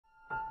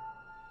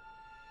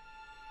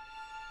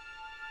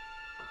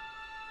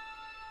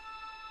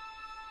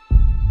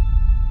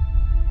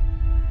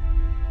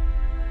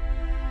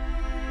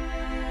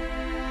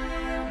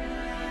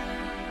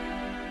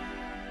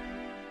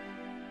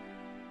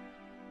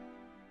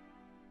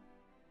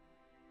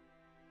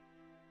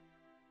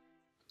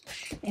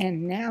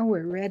And now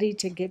we're ready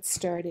to get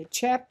started.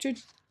 Chapter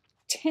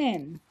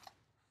 10,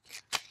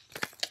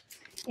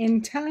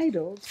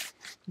 entitled,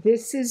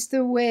 This is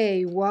the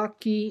Way,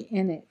 Walk Ye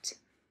in It.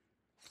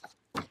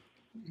 I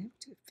have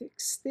to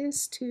fix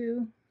this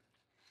too.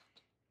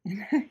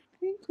 And I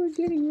think we're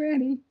getting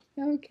ready.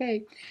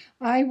 Okay.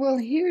 I will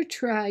here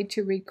try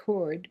to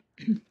record.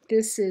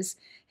 This is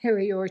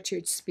Harry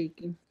Orchard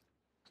speaking.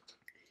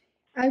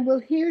 I will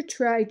here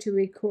try to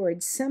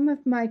record some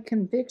of my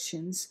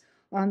convictions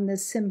on the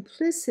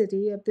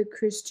simplicity of the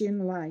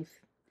Christian life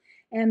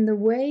and the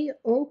way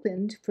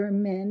opened for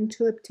men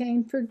to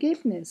obtain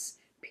forgiveness,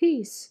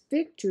 peace,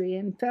 victory,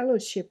 and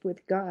fellowship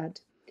with God.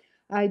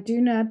 I do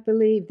not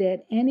believe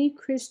that any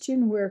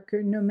Christian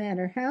worker, no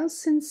matter how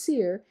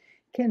sincere,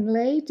 can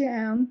lay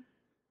down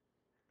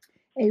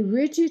a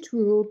rigid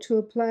rule to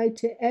apply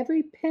to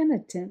every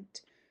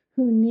penitent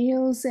who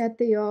kneels at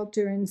the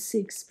altar and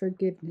seeks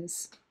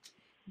forgiveness.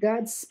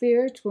 God's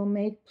Spirit will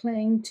make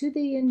plain to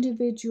the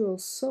individual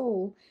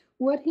soul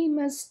what he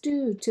must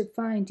do to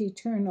find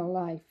eternal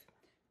life.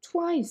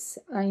 Twice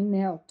I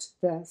knelt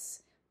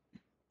thus,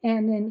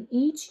 and in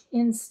each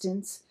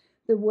instance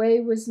the way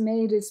was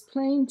made as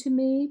plain to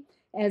me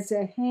as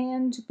a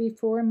hand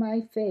before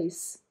my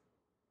face.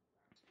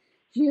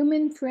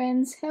 Human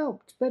friends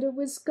helped, but it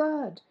was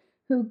God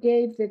who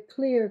gave the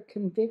clear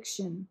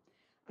conviction.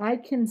 I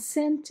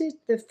consented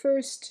the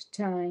first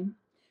time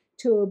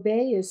to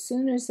obey as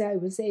soon as I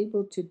was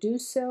able to do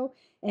so,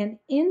 and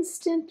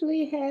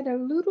instantly had a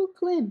little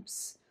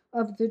glimpse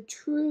of the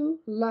true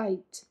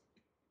light.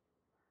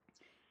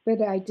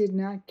 But I did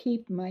not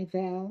keep my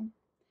vow.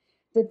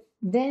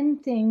 Then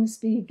things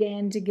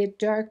began to get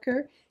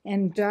darker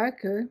and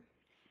darker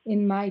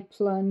in my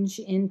plunge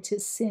into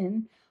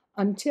sin,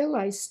 until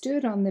I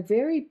stood on the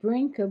very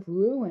brink of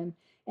ruin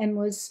and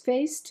was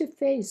face to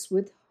face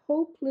with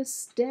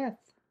hopeless death.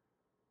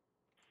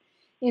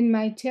 In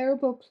my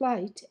terrible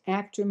plight,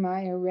 after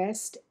my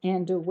arrest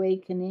and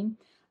awakening,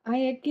 I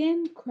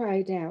again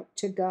cried out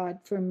to God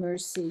for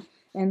mercy,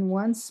 and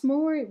once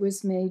more it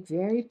was made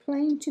very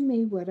plain to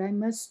me what I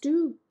must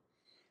do.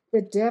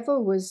 The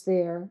devil was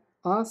there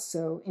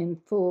also in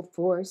full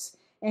force,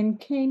 and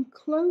came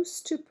close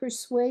to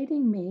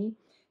persuading me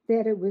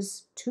that it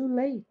was too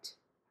late.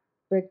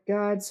 But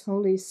God's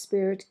Holy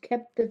Spirit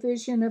kept the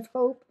vision of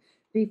hope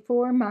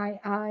before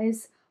my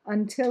eyes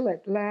until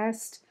at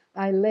last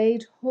I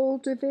laid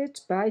hold of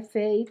it by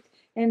faith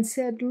and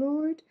said,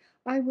 Lord,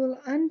 I will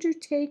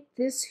undertake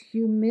this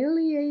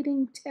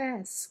humiliating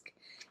task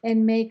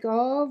and make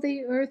all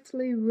the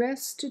earthly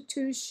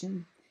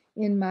restitution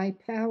in my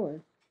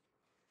power.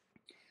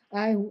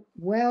 I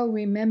well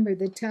remember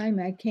the time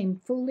I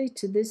came fully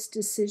to this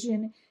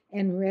decision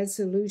and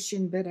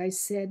resolution, but I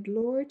said,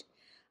 Lord,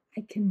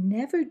 I can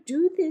never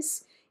do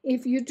this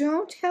if you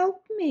don't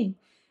help me.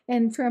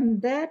 And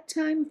from that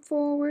time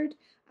forward,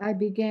 I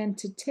began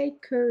to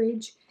take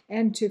courage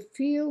and to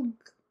feel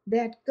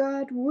that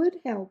God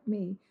would help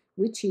me,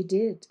 which he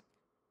did.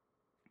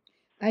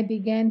 I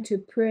began to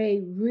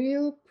pray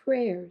real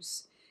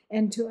prayers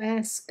and to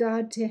ask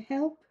God to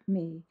help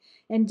me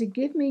and to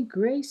give me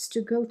grace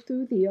to go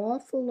through the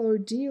awful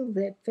ordeal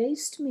that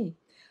faced me.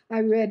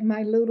 I read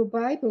my little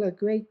Bible a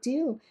great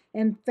deal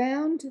and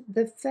found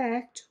the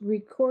fact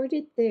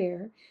recorded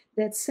there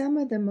that some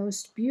of the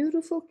most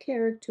beautiful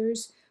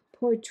characters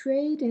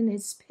portrayed in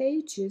its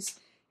pages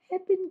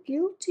had been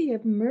guilty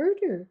of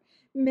murder,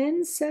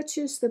 men such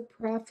as the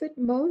prophet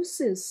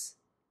Moses,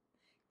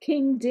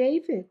 King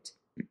David,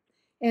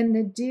 and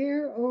the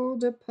dear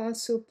old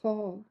Apostle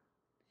Paul.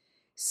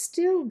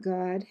 Still,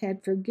 God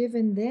had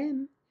forgiven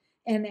them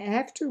and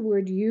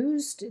afterward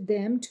used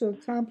them to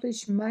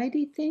accomplish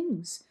mighty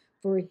things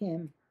for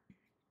him.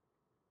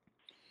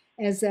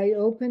 As I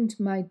opened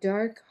my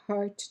dark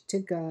heart to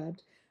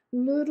God,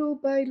 little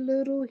by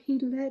little he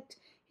let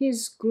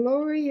his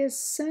glorious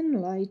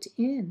sunlight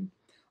in,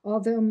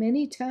 although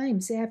many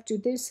times after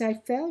this I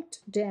felt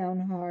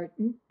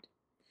downhearted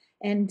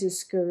and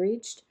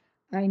discouraged.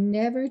 I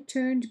never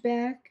turned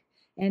back,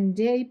 and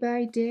day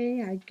by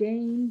day I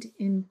gained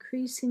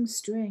increasing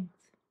strength.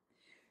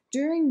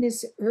 During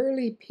this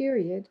early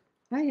period,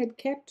 I had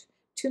kept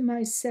to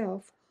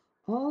myself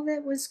all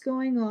that was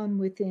going on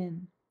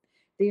within.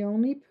 The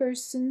only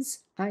persons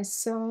I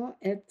saw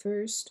at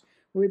first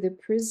were the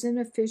prison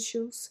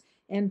officials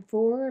and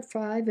 4 or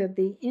 5 of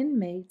the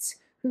inmates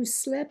who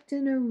slept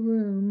in a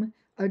room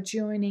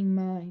adjoining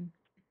mine.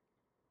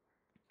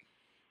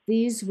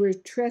 These were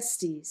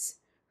trustees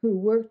who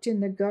worked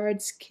in the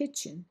guard's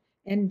kitchen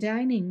and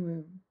dining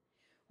room.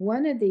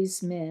 One of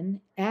these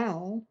men,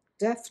 Al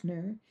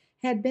Duffner,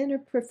 had been a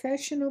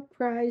professional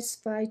prize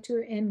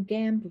fighter and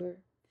gambler.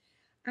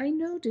 I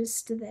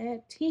noticed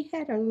that he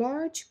had a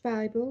large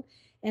Bible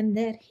and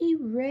that he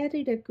read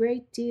it a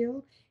great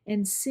deal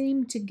and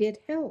seemed to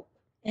get help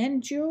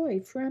and joy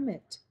from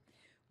it.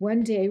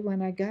 One day,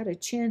 when I got a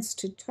chance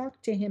to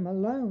talk to him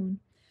alone,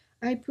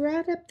 I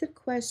brought up the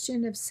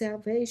question of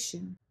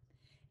salvation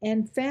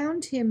and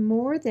found him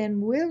more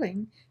than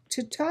willing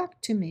to talk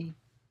to me.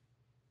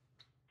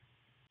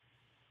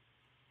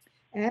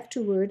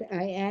 Afterward,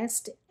 I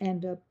asked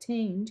and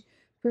obtained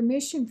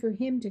permission for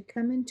him to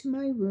come into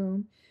my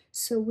room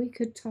so we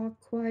could talk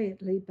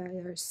quietly by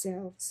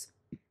ourselves.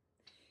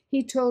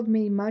 He told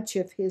me much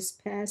of his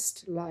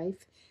past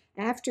life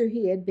after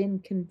he had been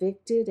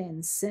convicted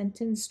and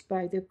sentenced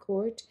by the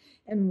court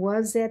and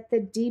was at the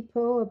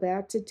depot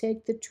about to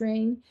take the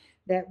train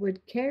that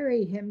would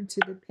carry him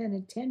to the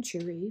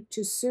penitentiary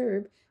to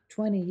serve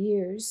 20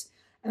 years.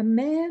 A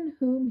man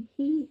whom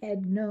he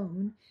had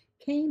known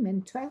came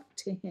and talked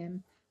to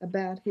him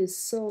about his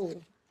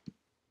soul.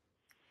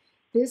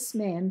 This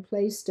man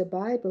placed a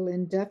Bible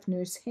in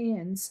Duffner's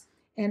hands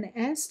and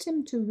asked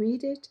him to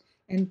read it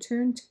and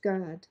turn to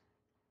God.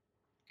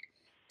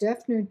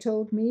 Duffner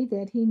told me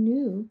that he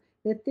knew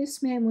that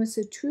this man was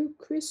a true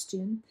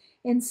Christian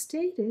and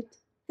stated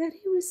that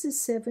he was a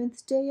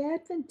Seventh-day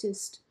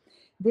Adventist.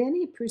 Then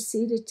he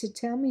proceeded to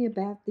tell me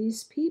about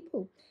these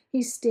people.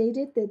 He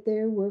stated that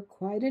there were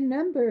quite a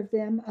number of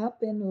them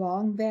up in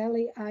Long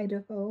Valley,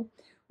 Idaho,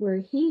 where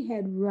he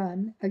had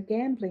run a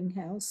gambling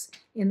house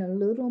in a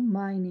little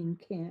mining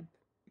camp.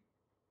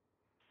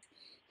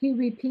 He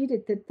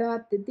repeated the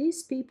thought that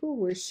these people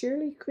were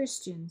surely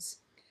Christians.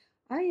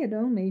 I had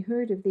only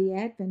heard of the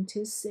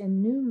Adventists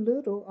and knew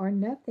little or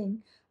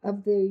nothing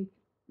of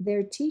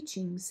their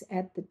teachings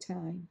at the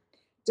time.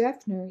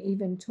 Duffner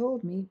even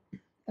told me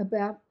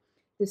about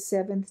the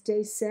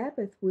seventh-day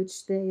Sabbath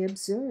which they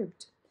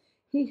observed.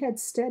 He had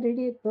studied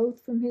it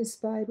both from his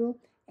Bible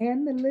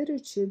and the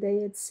literature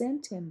they had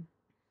sent him.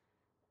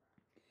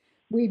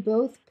 We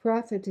both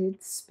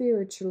profited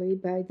spiritually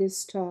by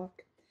this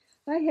talk.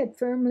 I had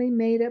firmly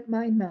made up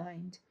my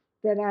mind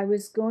that I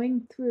was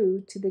going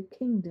through to the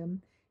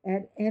kingdom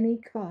at any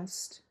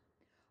cost.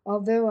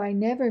 Although I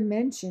never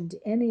mentioned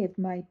any of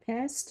my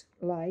past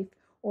life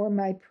or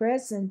my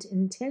present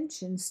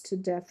intentions to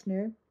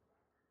Duffner,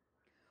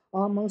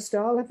 almost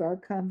all of our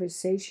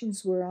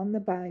conversations were on the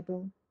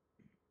Bible.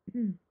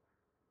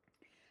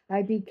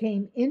 I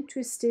became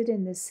interested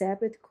in the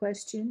Sabbath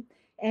question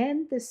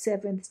and the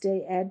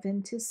Seventh-day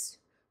Adventists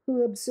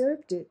who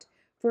observed it,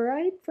 for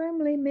I had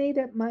firmly made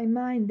up my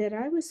mind that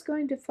I was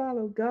going to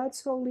follow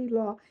God's holy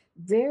law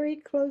very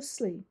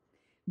closely.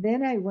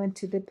 Then I went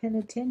to the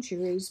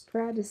penitentiary's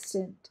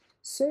Protestant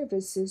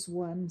services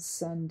one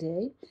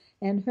Sunday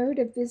and heard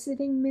a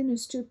visiting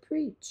minister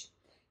preach.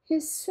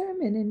 His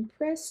sermon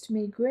impressed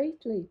me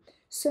greatly,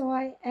 so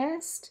I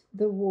asked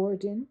the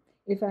warden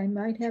if I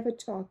might have a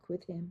talk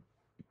with him,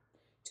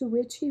 to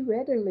which he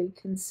readily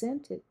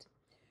consented.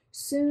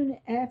 Soon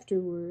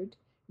afterward,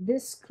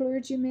 this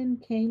clergyman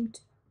came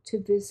to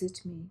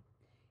visit me.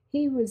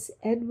 He was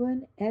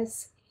Edwin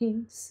S.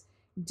 Hinks,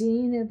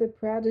 Dean of the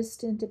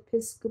Protestant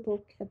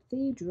Episcopal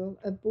Cathedral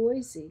of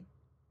Boise.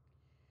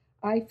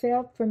 I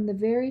felt from the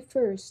very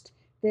first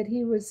that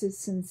he was a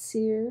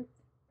sincere,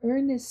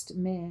 earnest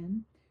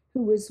man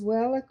who was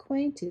well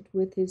acquainted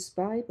with his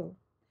Bible.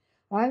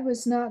 I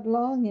was not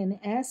long in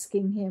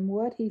asking him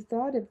what he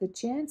thought of the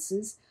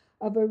chances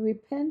of a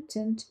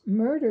repentant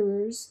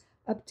murderer's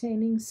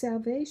obtaining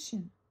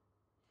salvation.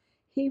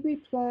 He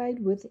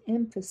replied with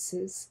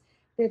emphasis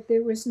that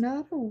there was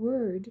not a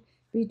word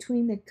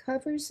between the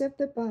covers of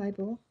the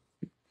Bible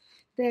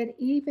that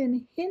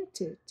even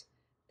hinted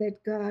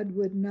that God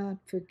would not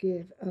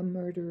forgive a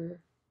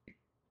murderer.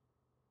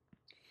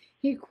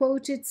 He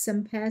quoted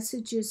some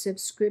passages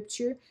of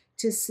Scripture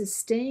to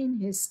sustain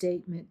his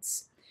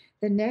statements.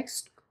 The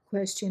next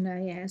question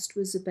I asked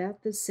was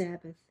about the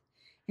Sabbath,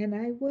 and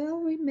I well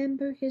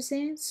remember his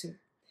answer.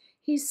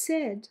 He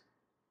said,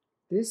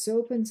 "This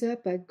opens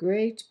up a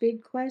great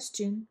big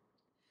question."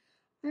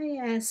 I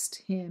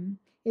asked him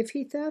if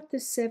he thought the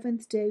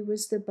seventh day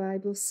was the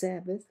Bible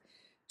Sabbath,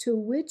 to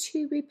which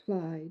he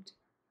replied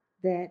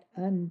that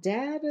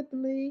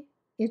undoubtedly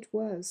it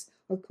was,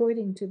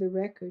 according to the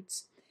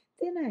records.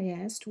 Then I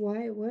asked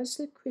why it was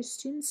that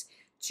Christians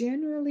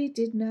generally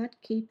did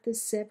not keep the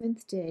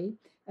seventh day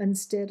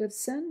instead of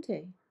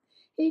Sunday.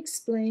 He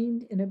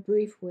explained in a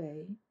brief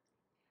way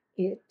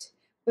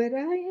but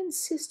I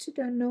insisted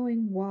on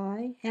knowing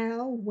why,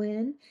 how,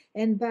 when,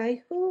 and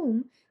by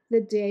whom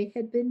the day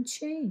had been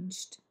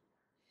changed.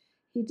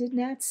 He did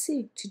not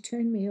seek to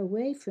turn me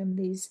away from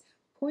these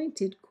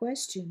pointed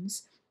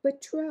questions,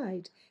 but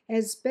tried,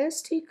 as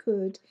best he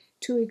could,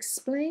 to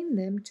explain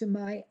them to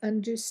my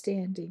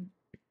understanding.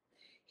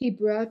 He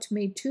brought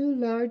me 2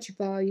 large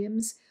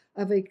volumes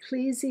of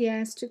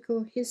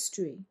ecclesiastical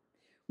history,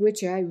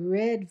 which I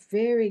read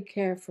very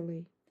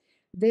carefully.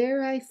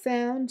 There I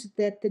found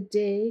that the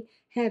day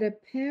had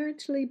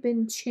apparently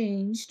been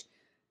changed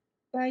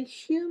by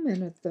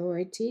human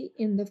authority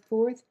in the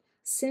 4th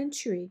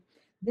century.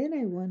 Then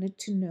I wanted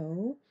to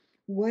know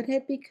what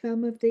had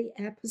become of the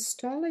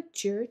apostolic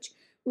church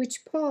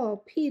which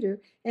Paul,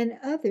 Peter, and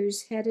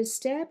others had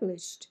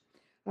established.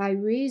 I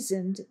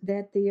reasoned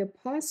that the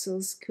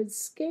apostles could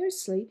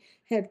scarcely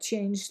have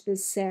changed the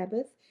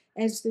Sabbath,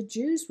 as the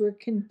Jews were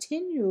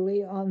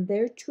continually on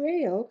their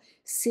trail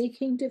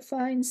seeking to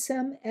find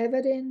some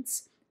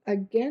evidence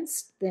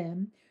against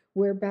them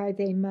whereby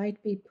they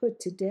might be put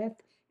to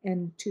death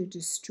and to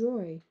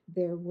destroy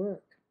their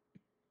work.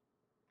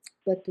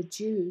 But the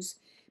Jews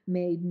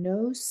made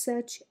no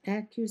such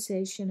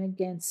accusation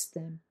against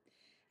them.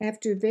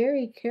 After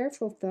very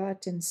careful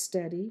thought and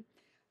study,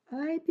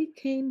 I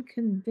became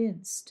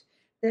convinced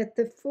that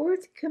the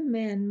fourth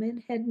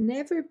commandment had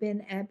never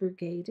been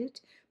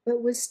abrogated,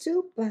 but was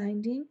still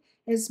binding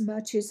as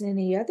much as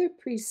any other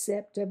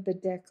precept of the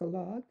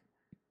Decalogue.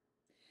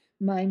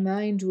 My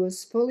mind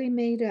was fully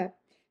made up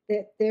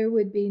that there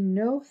would be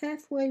no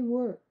halfway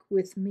work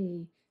with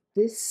me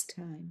this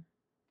time.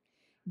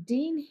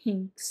 Dean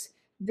Hinks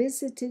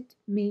visited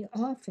me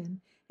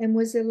often and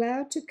was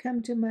allowed to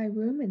come to my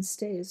room and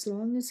stay as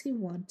long as he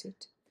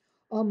wanted.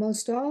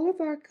 Almost all of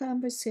our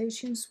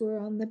conversations were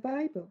on the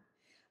Bible.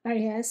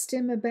 I asked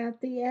him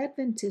about the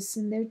Adventists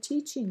and their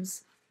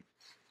teachings,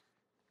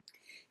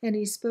 and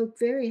he spoke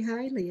very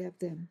highly of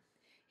them.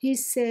 He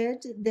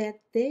said that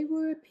they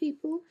were a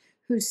people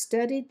who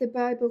studied the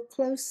Bible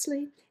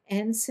closely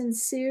and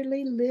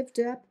sincerely lived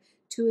up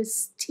to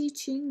its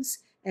teachings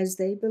as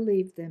they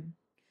believed them.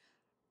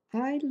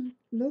 I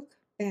look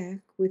back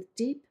with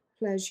deep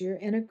pleasure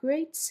and a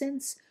great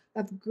sense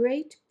of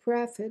great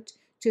profit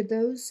to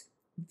those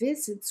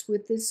visits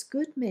with this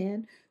good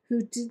man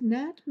who did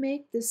not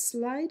make the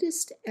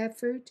slightest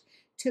effort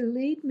to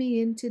lead me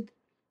into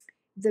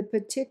the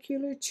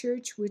particular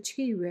church which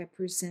he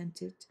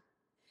represented.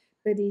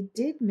 But he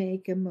did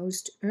make a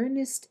most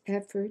earnest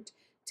effort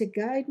to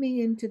guide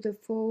me into the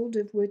fold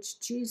of which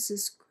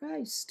Jesus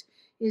Christ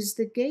is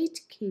the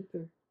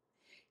gatekeeper.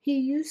 He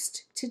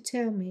used to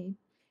tell me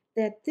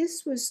that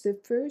this was the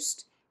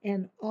first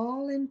and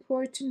all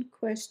important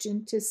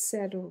question to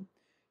settle.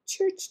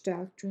 Church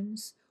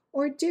doctrines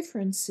or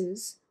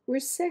differences were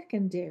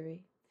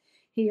secondary.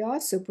 He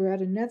also brought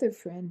another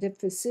friend, a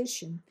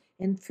physician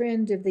and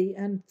friend of the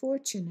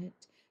unfortunate,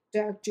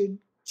 Dr.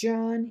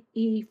 John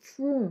E.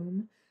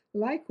 Froome,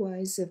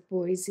 likewise of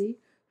Boise,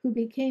 who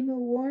became a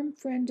warm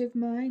friend of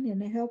mine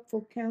and a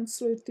helpful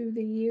counselor through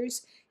the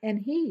years, and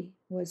he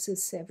was a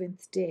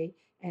Seventh day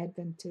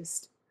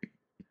Adventist.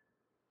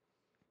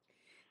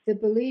 The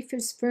belief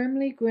is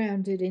firmly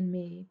grounded in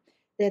me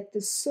that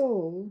the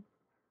soul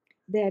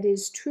that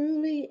is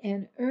truly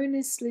and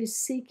earnestly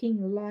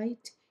seeking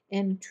light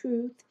and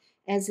truth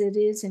as it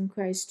is in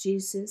Christ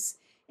Jesus,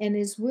 and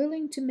is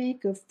willing to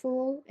make a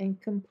full and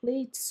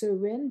complete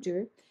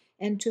surrender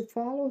and to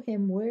follow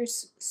him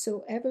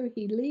wheresoever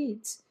he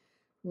leads,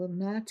 will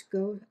not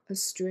go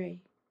astray.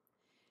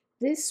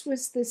 This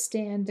was the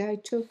stand I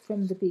took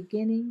from the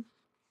beginning.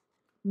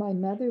 My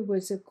mother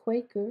was a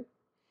Quaker,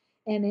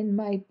 and in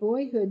my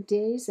boyhood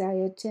days I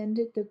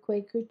attended the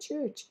Quaker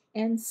church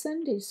and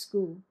Sunday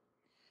school.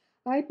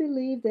 I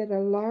believe that a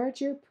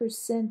larger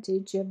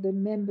percentage of the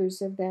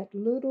members of that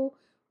little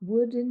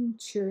wooden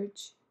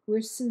church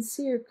were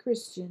sincere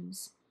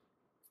Christians,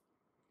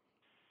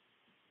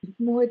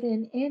 more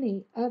than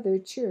any other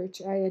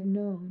church I had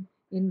known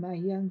in my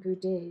younger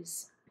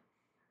days.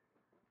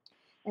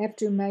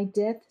 After my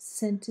death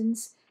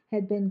sentence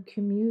had been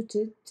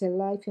commuted to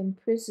life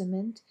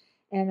imprisonment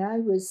and I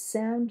was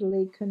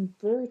soundly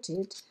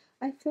converted,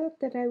 I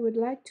felt that I would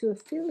like to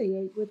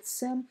affiliate with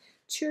some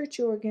church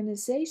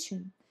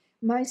organization.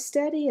 My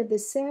study of the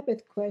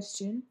Sabbath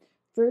question,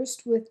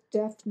 first with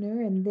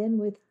Duffner and then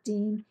with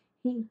Dean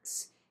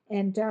Hinks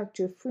and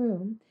Dr.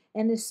 Froome,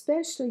 and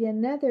especially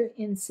another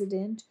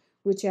incident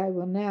which I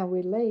will now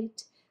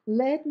relate,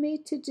 led me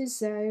to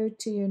desire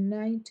to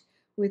unite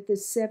with the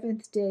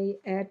Seventh day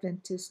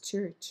Adventist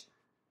Church.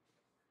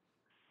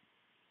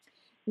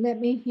 Let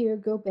me here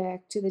go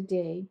back to the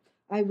day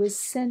I was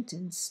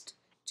sentenced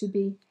to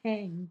be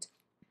hanged.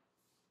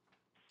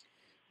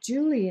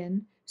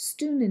 Julian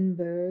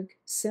Steunenberg,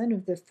 son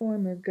of the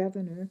former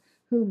governor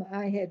whom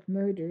I had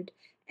murdered,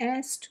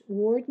 asked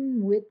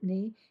Warden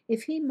Whitney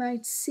if he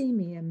might see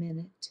me a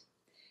minute.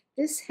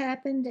 This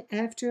happened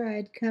after I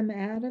had come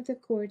out of the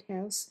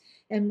courthouse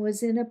and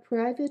was in a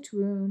private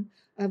room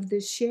of the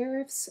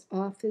sheriff's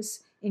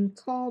office in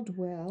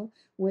Caldwell,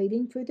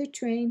 waiting for the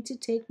train to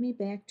take me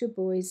back to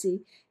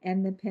Boise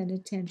and the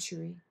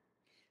penitentiary.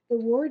 The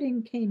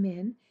warden came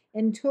in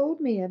and told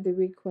me of the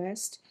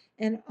request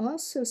and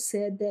also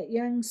said that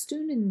young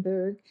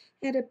Steunenberg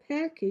had a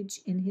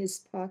package in his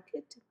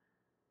pocket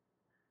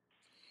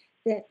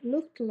that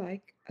looked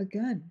like a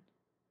gun.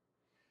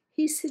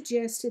 He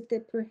suggested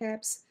that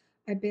perhaps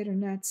I better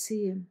not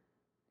see him.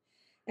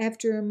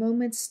 After a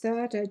moment's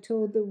thought, I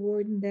told the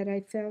warden that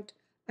I felt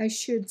I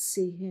should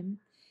see him,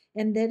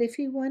 and that if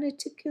he wanted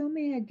to kill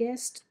me, I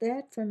guessed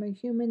that from a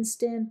human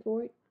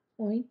standpoint,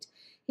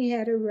 he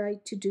had a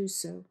right to do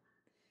so.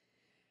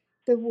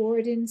 The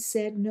warden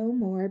said no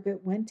more,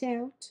 but went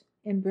out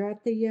and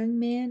brought the young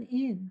man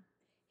in.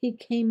 He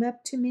came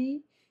up to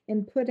me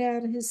and put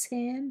out his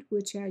hand,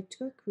 which I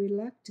took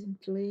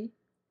reluctantly,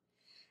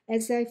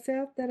 as I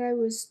felt that I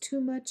was too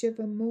much of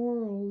a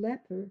moral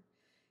leper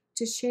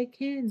to shake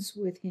hands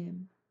with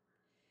him.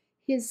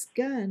 His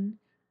gun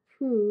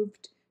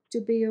proved to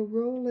be a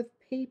roll of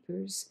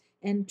papers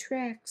and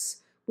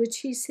tracts which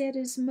he said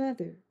his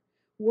mother,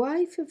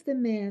 wife of the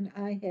man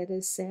I had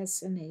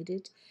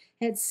assassinated,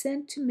 had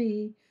sent to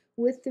me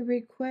with the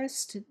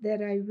request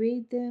that I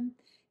read them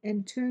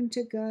and turn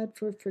to God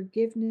for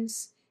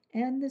forgiveness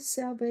and the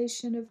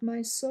salvation of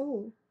my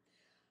soul.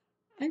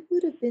 I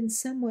would have been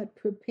somewhat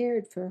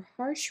prepared for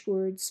harsh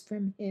words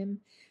from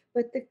him,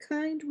 but the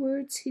kind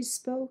words he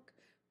spoke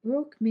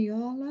broke me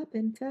all up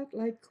and felt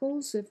like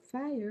coals of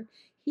fire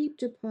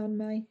heaped upon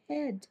my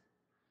head.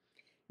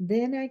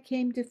 Then I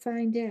came to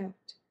find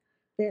out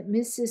that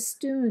Mrs.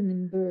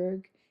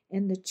 Steunenberg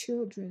and the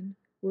children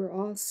were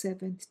all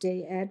Seventh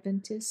day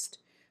Adventists.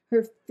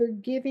 Her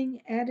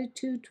forgiving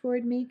attitude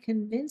toward me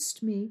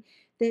convinced me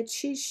that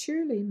she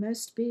surely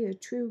must be a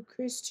true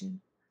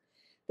Christian.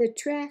 The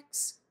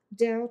tracts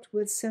dealt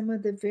with some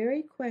of the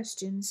very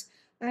questions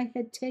I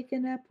had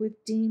taken up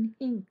with Dean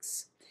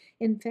Hinks.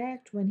 In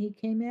fact, when he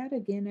came out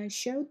again, I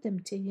showed them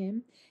to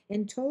him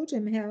and told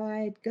him how I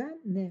had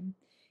gotten them.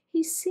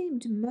 He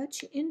seemed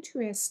much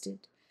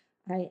interested.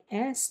 I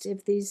asked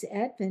if these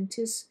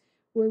Adventists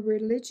were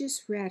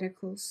religious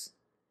radicals.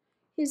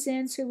 His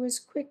answer was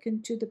quick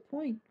and to the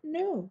point.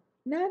 No,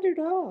 not at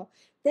all.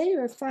 They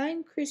are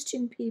fine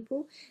Christian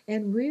people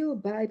and real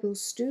Bible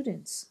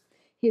students.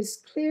 His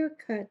clear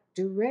cut,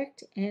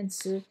 direct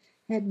answer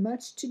had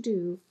much to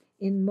do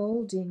in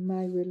molding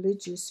my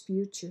religious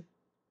future.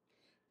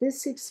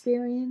 This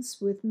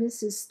experience with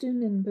Mrs.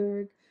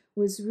 Steunenberg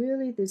was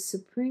really the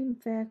supreme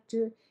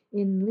factor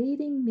in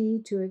leading me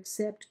to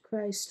accept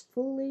Christ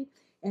fully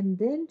and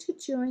then to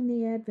join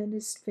the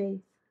Adventist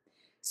faith.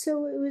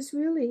 So it was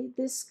really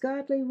this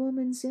godly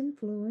woman's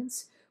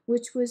influence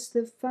which was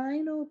the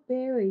final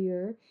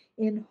barrier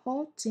in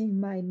halting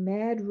my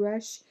mad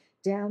rush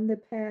down the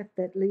path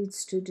that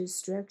leads to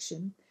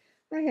destruction.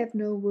 I have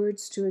no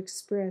words to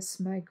express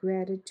my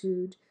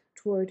gratitude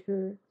toward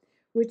her,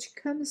 which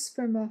comes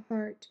from a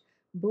heart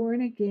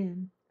born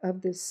again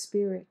of the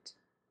Spirit.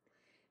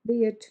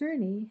 The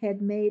attorney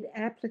had made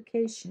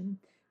application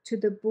to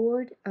the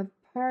Board of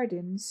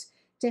Pardons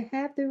to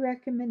have the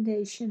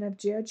recommendation of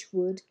Judge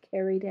Wood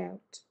carried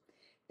out.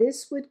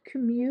 This would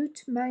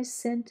commute my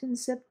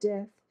sentence of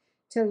death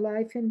to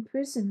life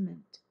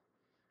imprisonment.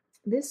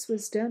 This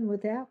was done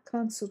without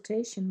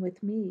consultation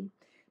with me.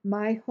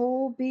 My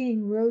whole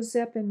being rose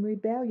up in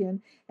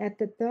rebellion at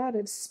the thought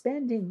of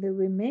spending the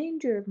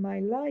remainder of my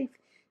life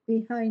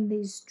behind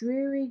these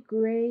dreary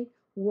gray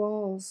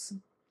walls.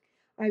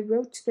 I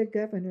wrote to the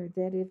governor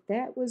that if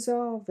that was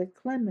all the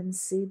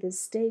clemency the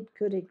state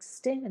could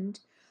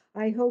extend,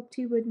 I hoped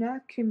he would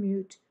not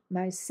commute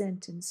my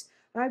sentence.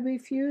 I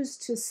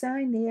refused to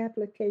sign the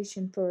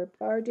application for a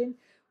pardon,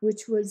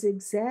 which was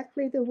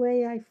exactly the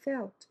way I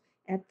felt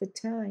at the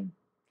time.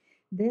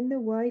 Then the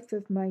wife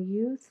of my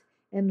youth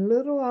and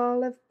little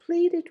Olive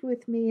pleaded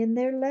with me in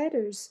their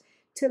letters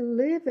to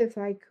live if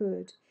I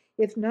could,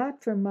 if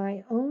not for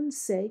my own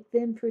sake,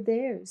 then for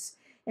theirs,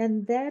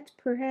 and that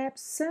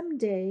perhaps some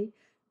day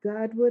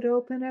God would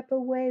open up a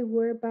way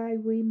whereby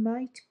we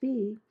might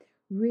be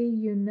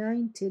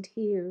reunited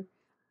here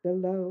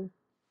below.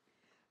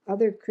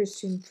 Other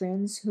Christian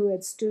friends who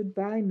had stood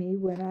by me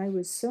when I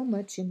was so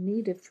much in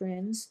need of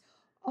friends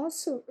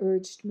also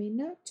urged me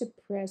not to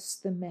press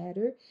the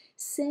matter,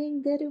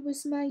 saying that it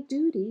was my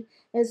duty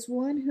as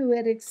one who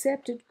had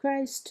accepted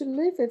Christ to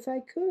live if I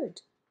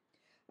could.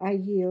 I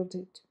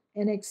yielded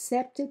and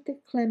accepted the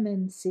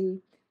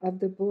clemency of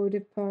the Board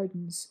of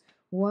Pardons.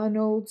 One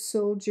old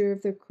soldier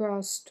of the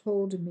cross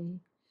told me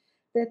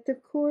that the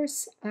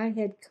course I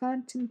had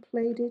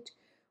contemplated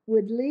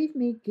would leave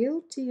me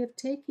guilty of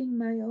taking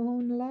my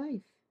own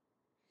life.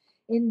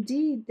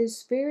 Indeed,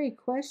 this very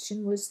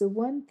question was the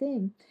one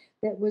thing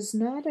that was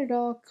not at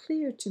all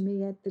clear to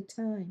me at the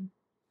time.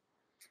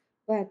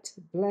 But,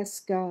 bless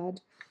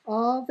God,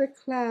 all the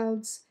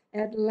clouds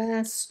at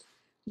last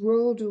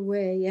rolled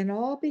away, and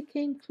all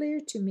became clear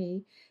to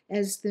me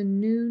as the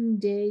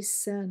noonday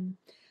sun.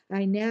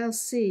 I now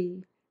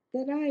see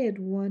that I had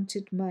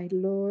wanted my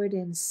Lord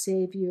and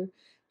Savior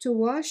to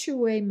wash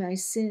away my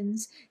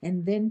sins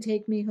and then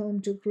take me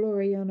home to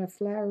glory on a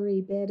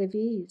flowery bed of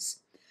ease.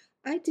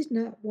 I did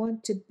not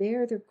want to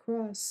bear the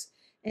cross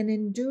and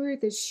endure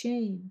the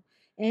shame,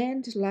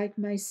 and, like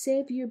my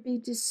Savior, be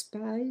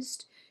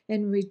despised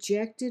and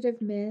rejected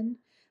of men,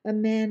 a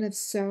man of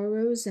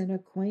sorrows and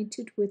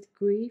acquainted with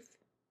grief.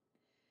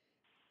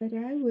 But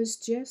I was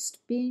just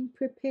being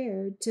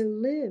prepared to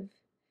live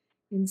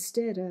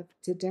instead of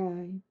to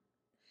die.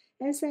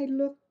 As I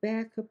look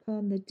back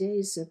upon the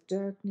days of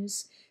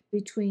darkness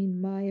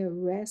between my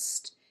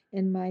arrest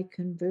and my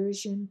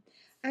conversion,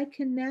 I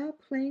can now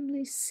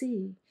plainly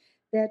see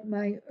that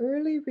my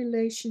early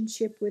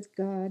relationship with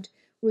God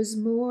was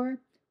more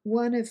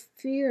one of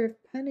fear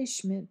of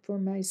punishment for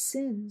my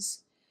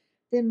sins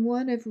than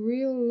one of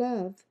real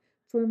love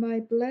for my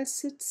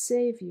blessed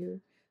Savior,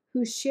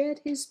 who shed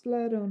his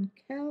blood on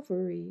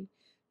Calvary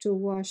to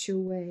wash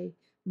away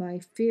my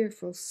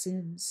fearful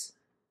sins.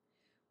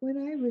 When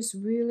I was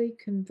really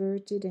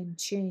converted and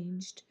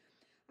changed,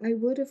 I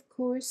would, of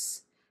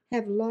course,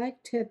 have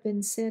liked to have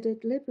been set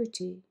at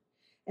liberty,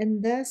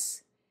 and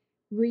thus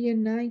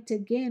reunite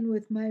again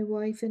with my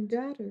wife and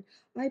daughter.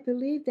 I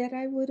believe that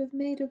I would have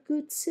made a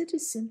good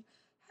citizen.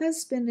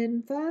 husband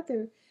and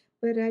father,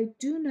 but I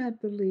do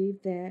not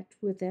believe that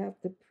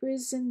without the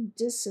prison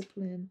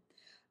discipline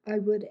I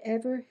would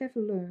ever have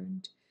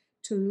learned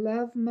to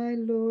love my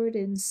Lord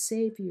and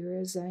Savior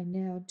as I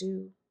now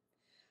do.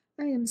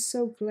 I am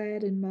so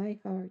glad in my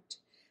heart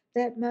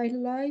that my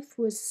life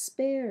was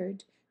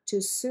spared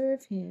to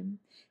serve him,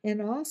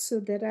 and also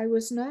that I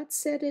was not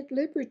set at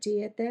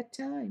liberty at that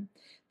time.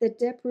 The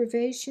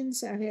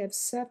deprivations I have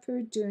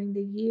suffered during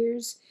the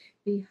years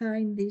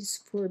behind these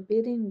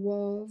forbidding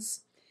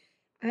walls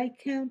I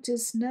count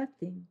as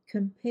nothing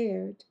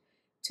compared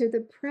to the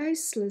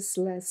priceless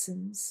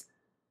lessons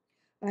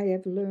I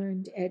have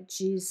learned at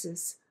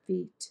Jesus'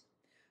 feet.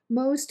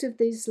 Most of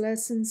these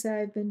lessons I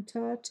have been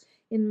taught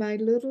in my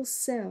little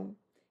cell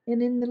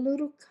and in the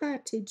little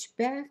cottage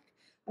back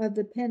of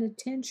the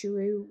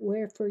penitentiary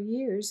where for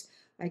years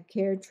I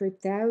cared for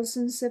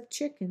thousands of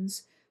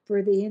chickens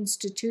for the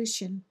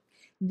institution.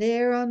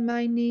 There on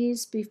my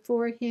knees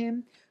before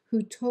him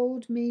who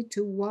told me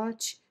to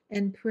watch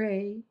and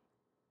pray,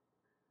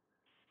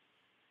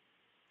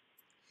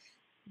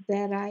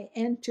 that I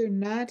enter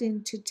not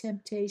into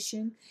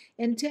temptation,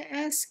 and to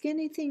ask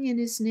anything in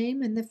his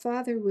name, and the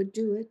Father would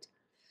do it.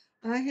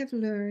 I have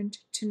learned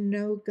to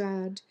know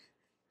God.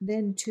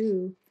 Then,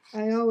 too,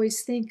 I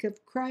always think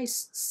of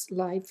Christ's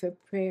life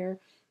of prayer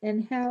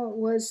and how it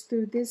was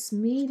through this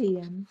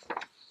medium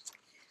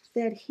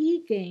that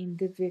he gained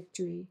the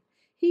victory.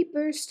 He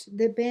burst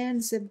the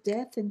bands of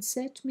death and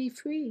set me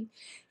free,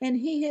 and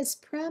he has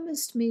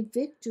promised me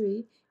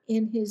victory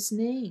in his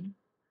name.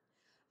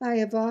 I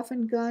have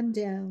often gone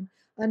down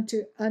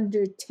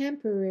under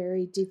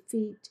temporary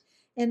defeat,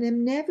 and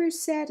am never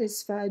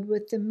satisfied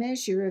with the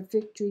measure of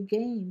victory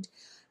gained,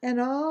 and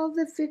all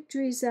the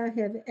victories I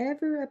have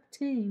ever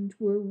obtained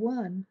were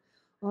won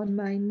on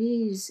my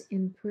knees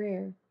in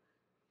prayer.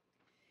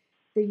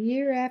 The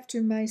year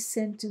after my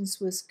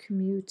sentence was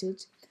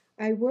commuted,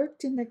 I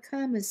worked in the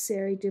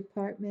commissary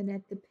department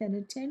at the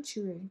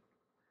penitentiary.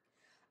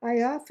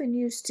 I often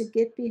used to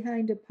get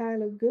behind a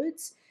pile of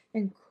goods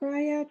and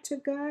cry out to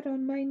God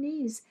on my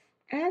knees,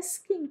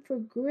 asking for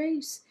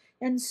grace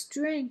and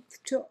strength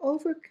to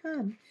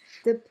overcome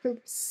the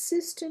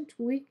persistent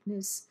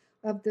weakness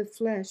of the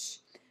flesh.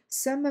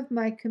 Some of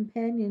my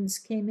companions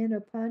came in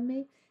upon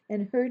me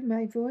and heard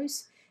my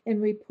voice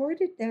and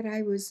reported that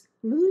I was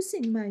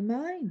losing my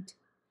mind.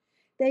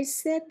 They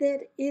said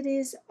that it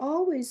is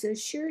always a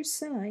sure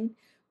sign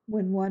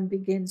when one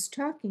begins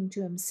talking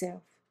to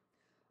himself.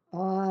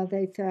 Ah,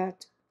 they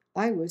thought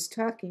I was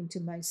talking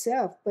to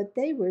myself, but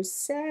they were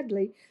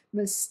sadly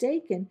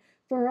mistaken,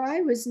 for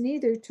I was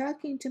neither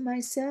talking to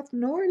myself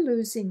nor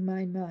losing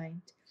my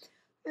mind.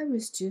 I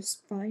was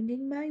just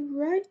finding my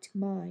right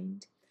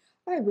mind.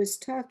 I was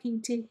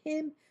talking to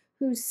him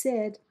who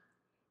said,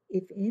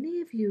 "If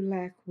any of you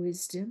lack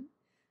wisdom,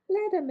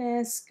 let him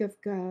ask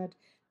of God,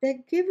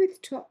 that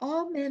giveth to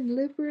all men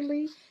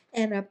liberally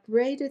and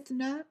upbraideth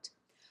not."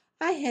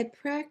 I had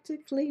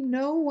practically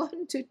no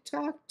one to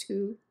talk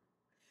to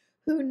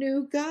who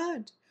knew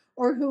God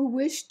or who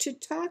wished to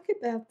talk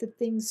about the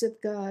things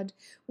of God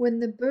when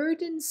the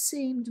burden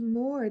seemed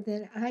more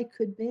than I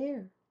could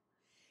bear.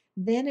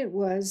 Then it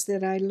was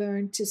that I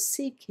learned to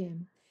seek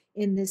him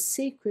in the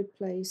secret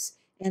place,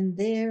 and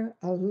there,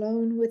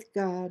 alone with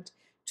God,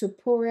 to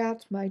pour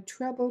out my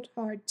troubled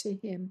heart to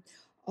him.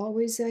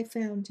 Always I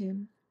found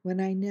him when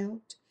I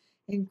knelt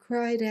and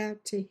cried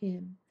out to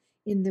him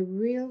in the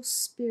real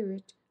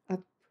spirit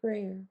of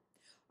prayer.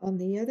 On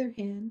the other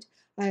hand,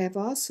 I have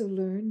also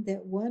learned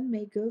that one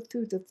may go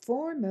through the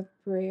form of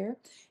prayer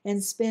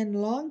and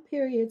spend long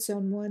periods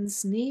on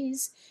one's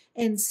knees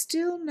and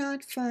still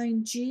not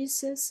find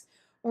Jesus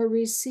or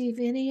receive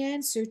any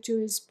answer to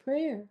his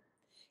prayer.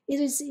 It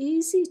is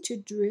easy to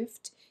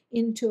drift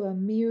into a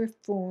mere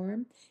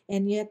form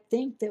and yet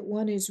think that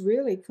one is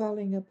really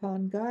calling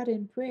upon God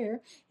in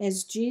prayer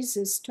as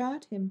Jesus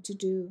taught him to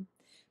do.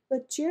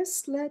 But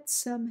just let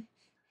some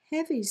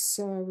heavy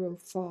sorrow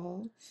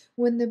fall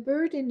when the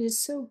burden is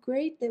so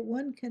great that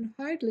one can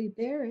hardly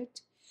bear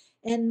it,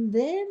 and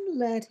then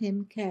let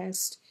him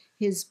cast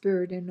his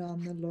burden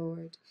on the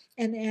Lord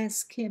and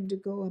ask him to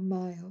go a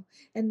mile,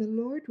 and the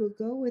Lord will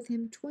go with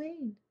him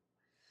twain.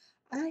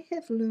 I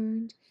have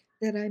learned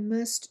that I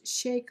must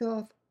shake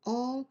off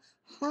all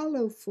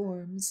hollow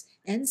forms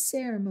and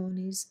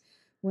ceremonies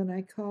when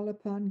I call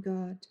upon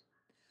God.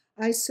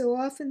 I so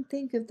often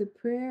think of the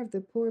prayer of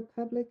the poor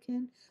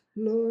publican,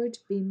 "Lord,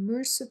 be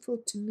merciful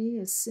to me,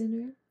 a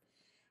sinner."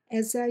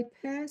 As I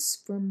pass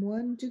from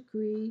one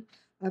degree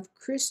of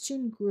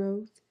Christian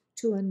growth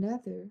to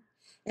another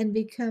and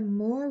become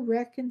more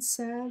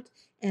reconciled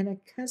and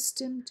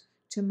accustomed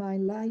to my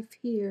life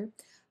here,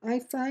 I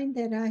find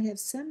that I have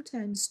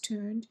sometimes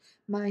turned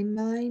my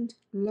mind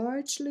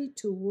largely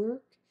to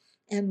work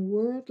and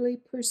worldly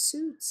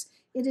pursuits.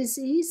 It is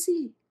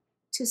easy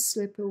to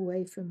slip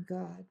away from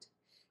God,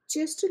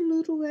 just a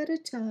little at a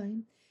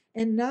time,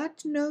 and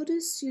not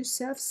notice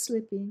yourself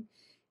slipping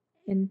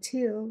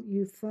until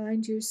you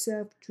find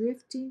yourself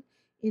drifting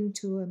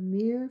into a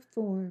mere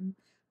form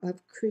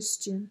of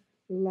Christian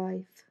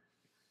life.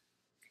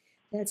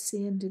 That's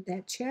the end of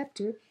that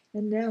chapter.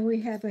 And now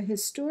we have a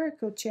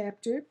historical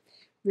chapter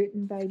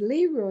written by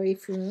Leroy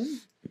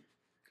Froome.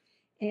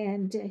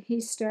 And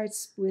he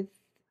starts with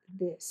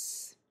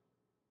this.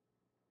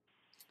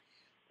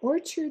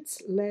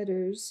 Orchard's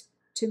letters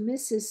to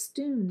Mrs.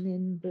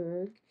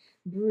 Steunenberg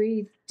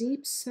breathe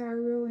deep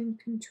sorrow and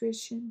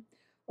contrition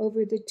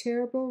over the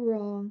terrible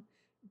wrong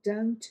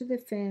done to the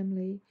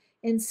family,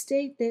 and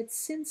state that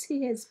since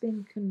he has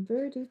been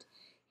converted,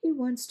 he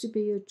wants to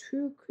be a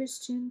true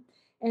Christian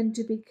and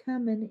to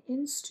become an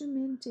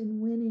instrument in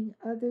winning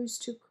others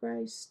to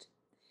Christ.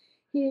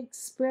 He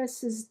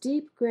expresses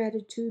deep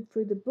gratitude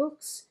for the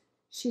books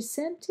she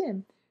sent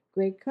him: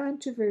 Great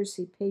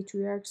Controversy,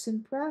 Patriarchs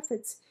and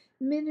Prophets,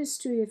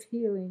 Ministry of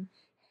Healing,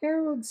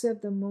 Heralds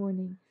of the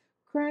Morning,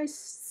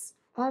 Christ's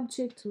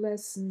Object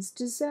Lessons,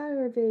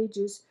 Desire of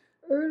Ages,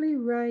 Early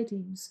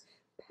Writings,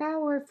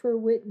 Power for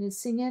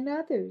Witnessing, and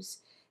others,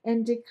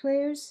 and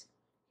declares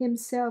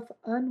himself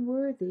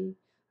unworthy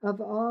of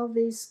all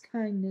these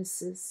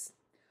kindnesses.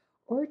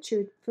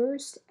 Orchard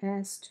first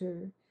asked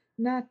her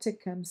not to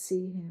come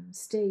see him,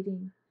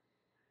 stating,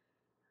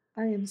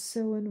 "I am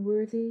so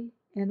unworthy,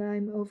 and I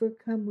am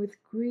overcome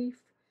with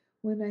grief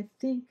when I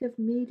think of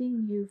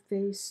meeting you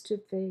face to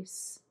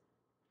face."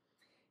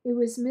 It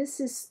was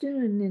Mrs.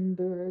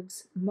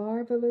 Steunenberg's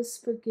marvelous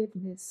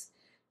forgiveness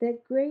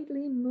that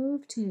greatly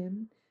moved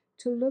him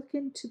to look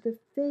into the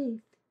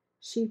faith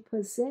she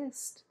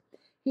possessed.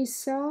 He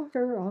saw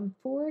her on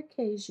 4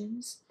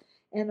 occasions,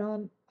 and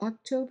on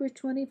October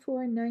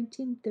 24,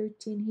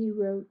 1913, he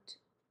wrote,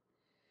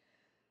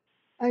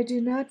 "I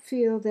do not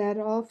feel that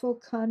awful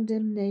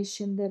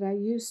condemnation that I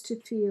used to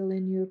feel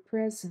in your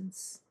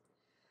presence.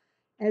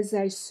 As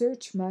I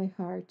search my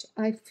heart,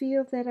 I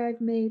feel that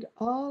I've made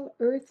all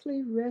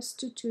earthly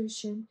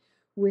restitution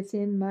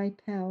within my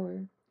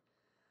power.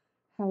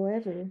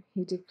 However,"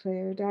 he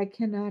declared, "I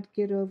cannot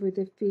get over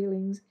the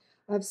feelings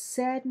of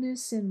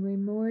sadness and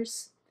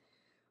remorse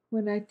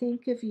when I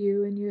think of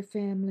you and your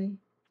family.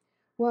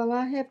 While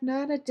I have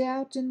not a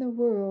doubt in the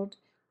world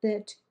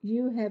that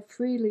you have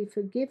freely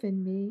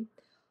forgiven me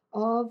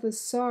all the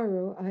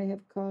sorrow I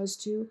have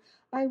caused you,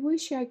 I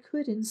wish I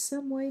could in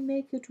some way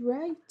make it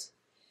right.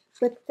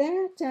 But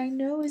that I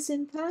know is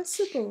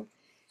impossible,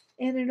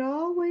 and it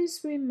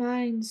always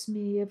reminds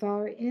me of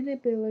our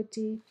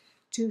inability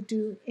to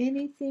do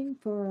anything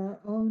for our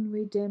own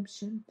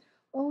redemption.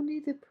 Only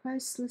the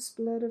priceless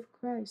blood of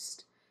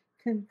Christ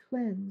can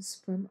cleanse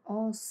from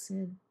all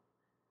sin."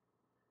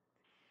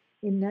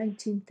 In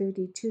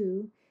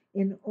 1932,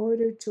 in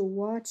order to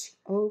watch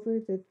over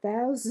the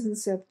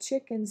thousands of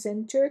chickens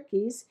and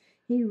turkeys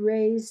he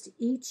raised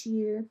each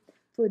year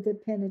for the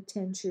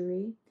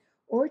penitentiary,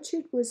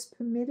 Orchard was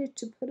permitted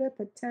to put up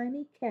a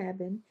tiny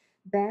cabin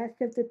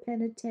back of the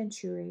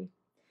penitentiary.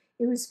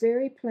 It was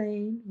very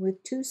plain,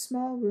 with 2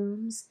 small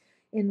rooms,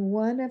 in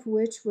one of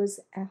which was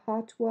a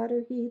hot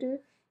water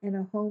heater and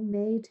a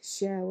homemade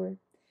shower.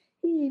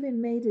 He even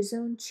made his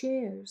own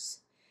chairs.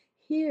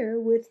 Here,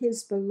 with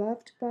his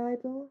beloved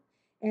Bible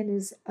and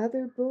his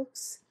other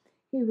books,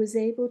 he was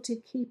able to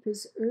keep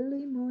his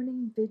early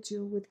morning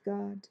vigil with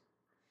God.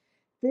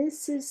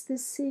 This is the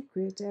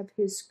secret of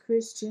his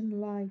Christian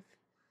life.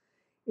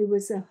 It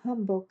was a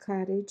humble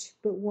cottage,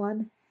 but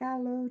one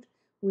hallowed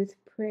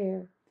with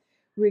prayer.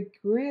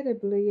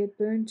 Regrettably, it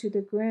burned to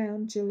the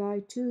ground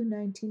July 2,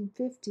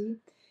 1950,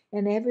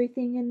 and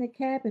everything in the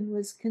cabin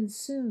was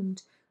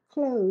consumed: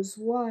 clothes,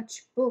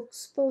 watch,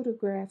 books,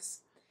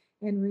 photographs,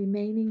 and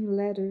remaining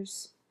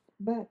letters.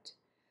 But,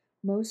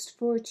 most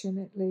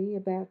fortunately,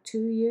 about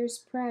 2 years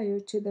prior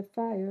to the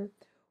fire,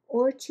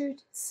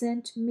 Orchard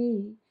sent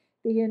me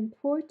the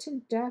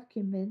important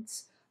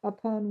documents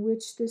upon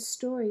which this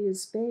story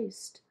is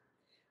based.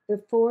 The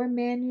 4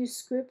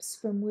 manuscripts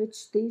from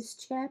which these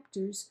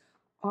chapters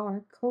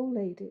are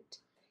collated,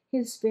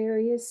 his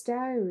various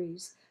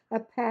diaries, a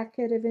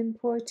packet of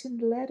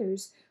important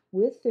letters,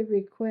 with the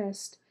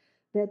request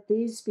that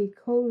these be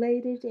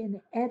collated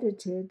and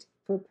edited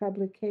for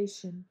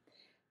publication.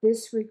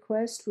 This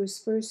request was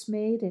first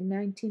made in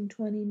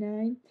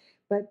 1929,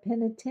 but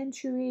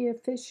penitentiary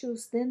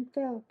officials then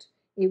felt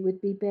it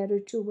would be better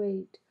to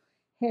wait.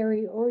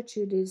 Harry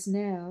Orchard is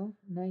now,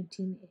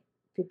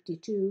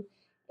 1952,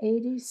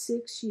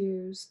 86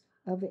 years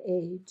of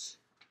age.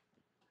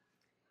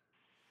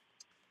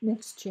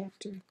 Next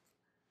chapter.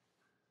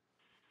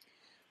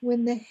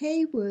 When the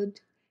Haywood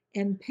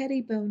and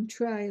Pettibone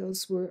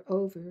trials were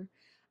over,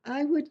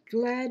 I would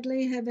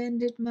gladly have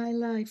ended my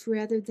life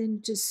rather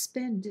than to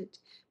spend it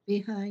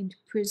behind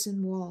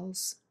prison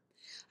walls.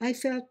 I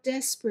felt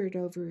desperate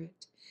over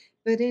it,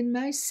 but in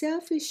my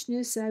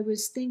selfishness I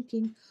was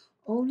thinking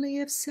only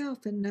of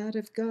self and not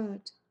of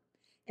God,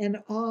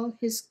 and all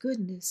his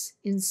goodness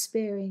in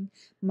sparing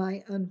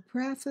my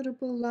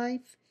unprofitable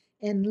life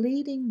and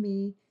leading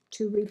me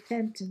to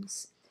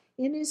repentance.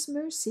 In his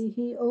mercy,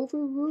 he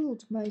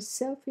overruled my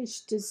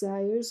selfish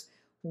desires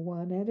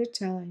one at a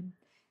time,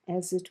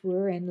 as it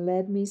were, and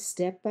led me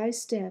step by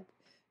step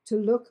to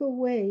look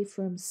away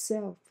from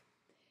self.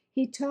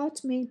 He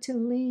taught me to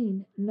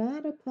lean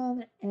not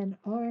upon an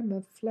arm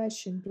of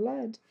flesh and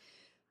blood,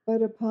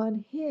 but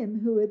upon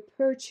him who had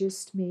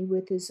purchased me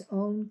with his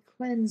own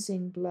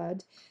cleansing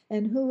blood,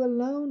 and who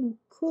alone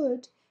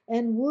could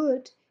and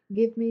would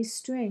give me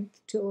strength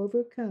to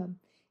overcome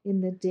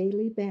in the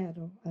daily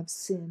battle of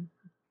sin.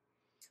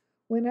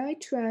 When I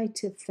try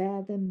to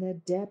fathom the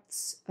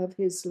depths of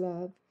his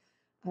love,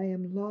 I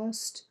am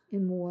lost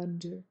in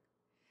wonder.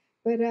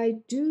 But I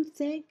do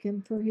thank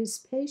him for his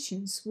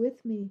patience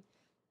with me.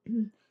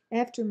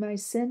 After my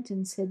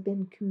sentence had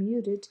been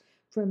commuted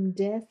from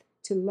death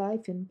to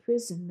life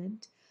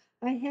imprisonment,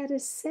 I had a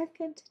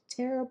second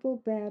terrible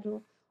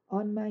battle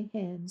on my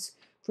hands,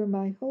 for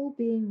my whole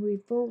being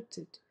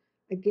revolted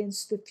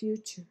against the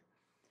future.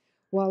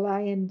 While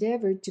I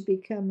endeavored to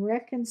become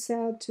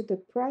reconciled to the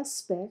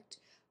prospect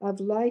of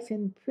life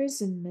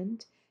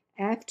imprisonment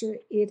after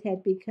it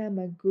had become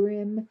a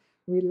grim,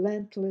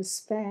 relentless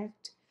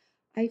fact,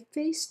 I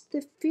faced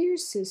the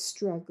fiercest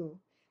struggle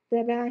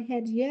that I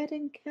had yet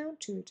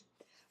encountered.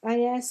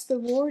 I asked the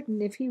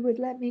warden if he would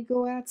let me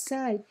go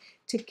outside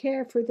to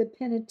care for the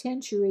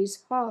penitentiary's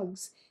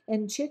hogs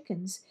and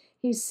chickens.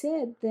 He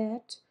said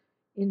that,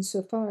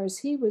 insofar as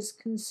he was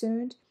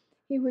concerned,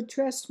 he would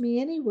trust me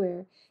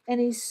anywhere,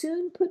 and he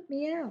soon put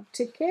me out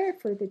to care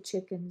for the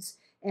chickens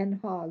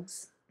and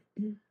hogs.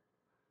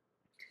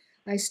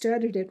 I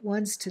started at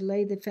once to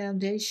lay the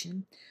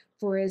foundation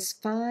for as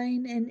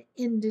fine an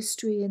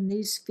industry in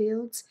these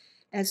fields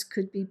as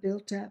could be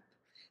built up.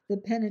 The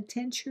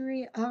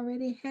penitentiary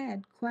already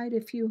had quite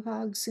a few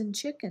hogs and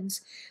chickens,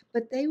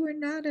 but they were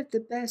not of the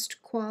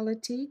best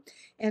quality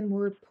and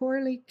were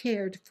poorly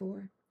cared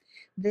for.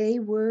 They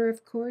were,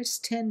 of course,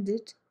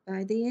 tended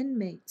by the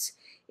inmates.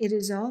 It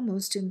is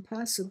almost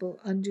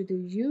impossible under the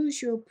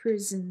usual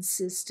prison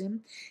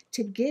system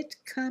to get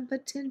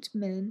competent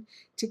men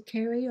to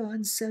carry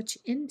on such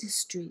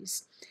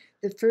industries.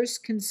 The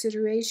first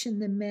consideration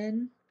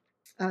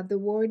the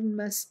warden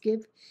must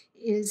give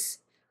is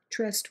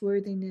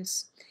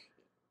trustworthiness.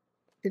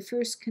 The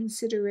first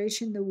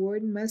consideration the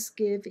warden must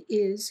give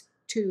is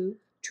to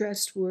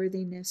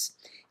trustworthiness.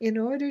 In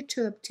order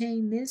to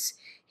obtain this,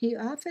 he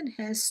often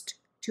has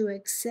to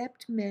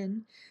accept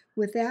men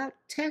without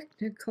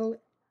technical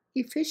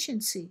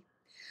efficiency.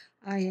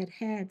 I had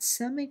had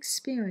some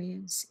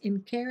experience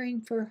in caring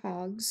for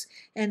hogs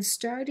and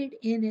started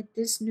in at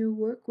this new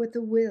work with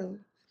a will.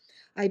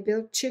 I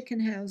built chicken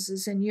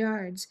houses and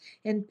yards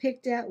and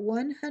picked out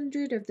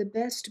 100 of the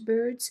best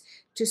birds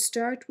to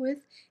start with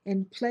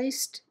and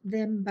placed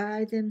them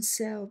by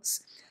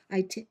themselves.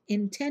 I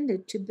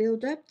intended to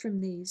build up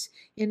from these,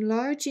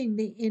 enlarging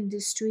the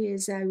industry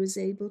as I was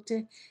able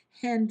to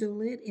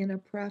handle it in a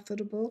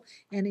profitable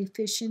and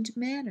efficient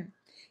manner.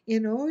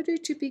 In order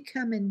to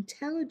become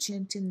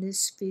intelligent in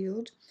this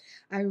field,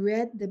 I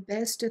read the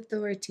best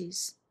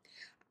authorities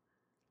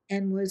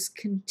and was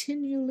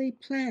continually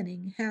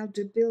planning how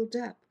to build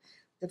up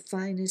the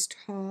finest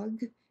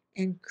hog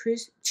and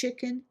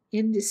chicken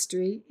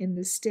industry in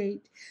the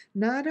state,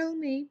 not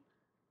only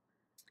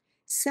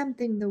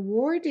something the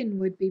warden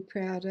would be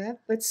proud of,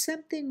 but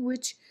something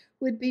which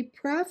would be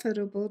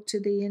profitable to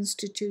the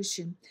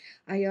institution.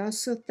 I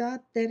also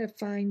thought that a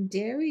fine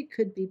dairy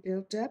could be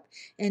built up,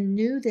 and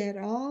knew that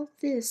all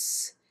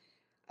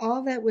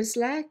that was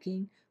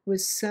lacking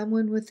was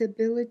someone with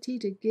ability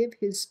to give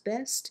his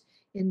best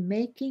in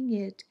making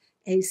it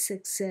a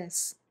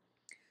success.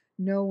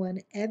 No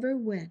one ever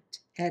went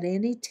at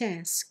any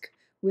task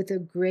with a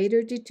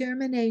greater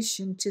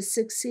determination to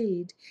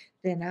succeed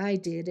than I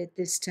did at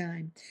this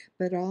time,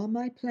 but all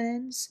my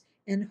plans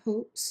and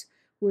hopes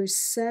were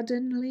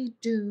suddenly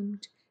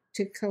doomed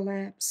to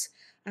collapse.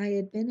 I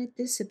had been at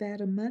this about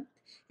a month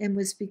and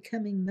was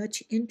becoming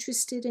much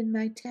interested in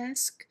my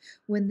task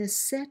when the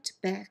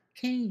setback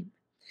came.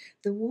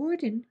 The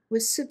warden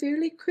was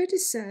severely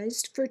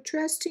criticized for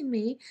trusting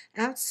me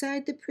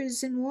outside the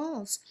prison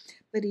walls,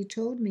 but he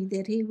told me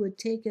that he would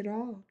take it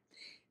all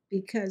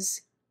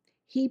because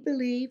he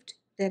believed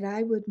that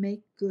I would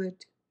make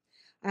good.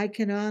 I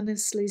can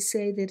honestly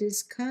say that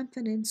his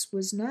confidence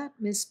was not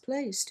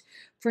misplaced,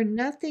 for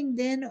nothing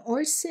then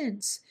or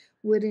since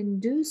would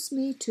induce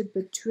me to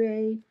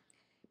betray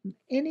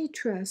any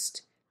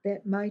trust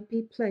that might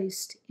be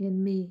placed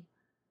in me.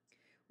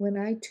 When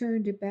I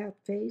turned about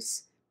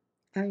face,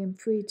 I am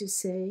free to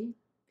say,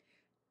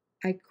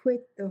 I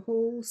quit the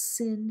whole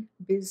sin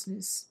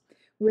business.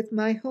 With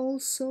my whole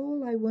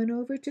soul, I went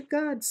over to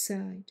God's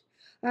side.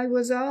 I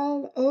was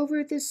all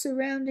over the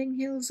surrounding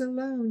hills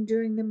alone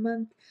during the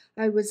month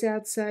I was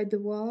outside the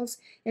walls,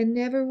 and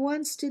never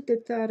once did the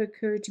thought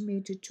occur to me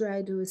to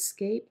try to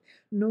escape,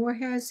 nor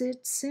has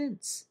it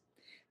since.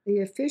 The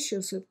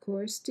officials, of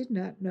course, did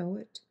not know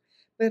it,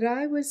 but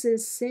I was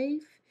as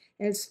safe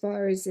as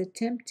far as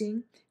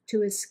attempting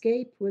to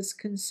escape was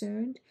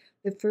concerned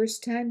the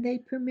first time they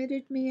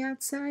permitted me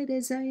outside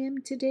as I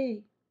am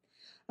today.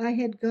 I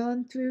had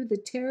gone through the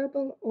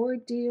terrible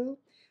ordeal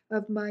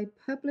of my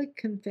public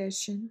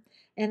confession,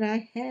 and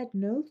I had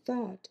no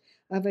thought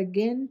of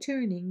again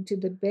turning to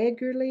the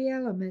beggarly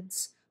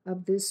elements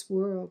of this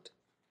world.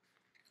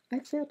 I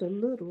felt a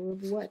little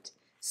of what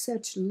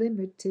such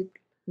limited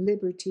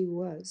liberty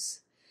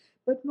was.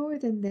 But more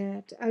than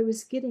that, I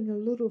was getting a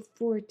little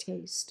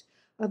foretaste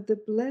of the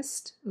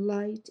blessed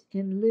light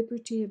and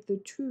liberty of the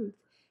truth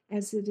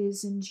as it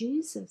is in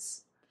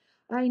Jesus.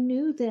 I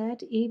knew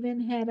that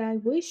even had I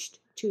wished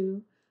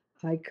to,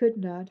 I could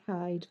not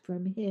hide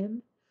from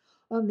him.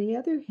 On the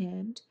other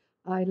hand,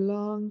 I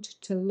longed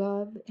to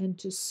love and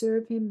to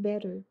serve him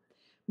better.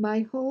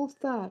 My whole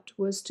thought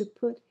was to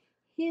put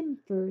him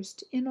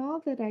first in all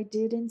that I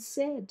did and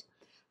said.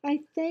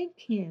 I thank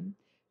him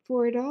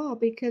for it all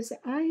because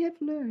I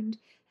have learned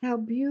how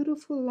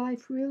beautiful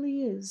life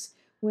really is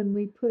when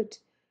we put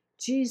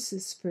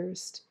Jesus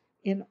first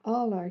in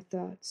all our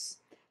thoughts.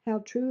 How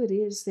true it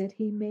is that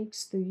he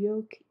makes the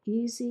yoke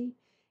easy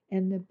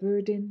and the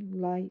burden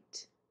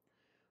light.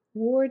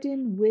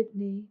 Warden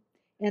Whitney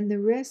and the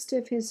rest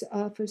of his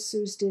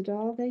officers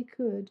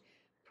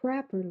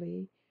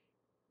properly,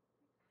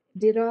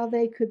 did all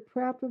they could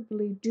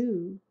properly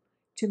do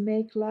to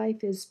make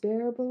life as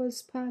bearable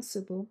as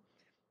possible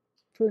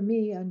for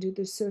me under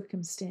the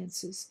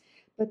circumstances.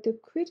 But the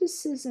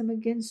criticism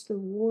against the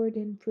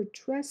warden for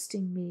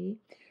trusting me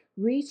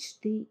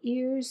reached the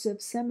ears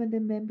of some of the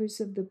members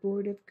of the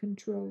Board of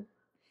Control,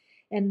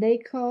 and they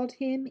called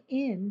him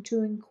in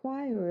to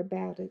inquire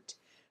about it.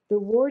 The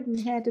warden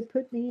had to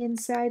put me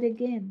inside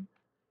again.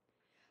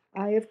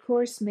 I, of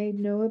course, made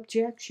no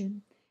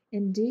objection.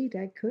 Indeed,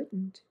 I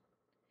couldn't.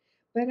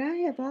 But I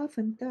have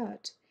often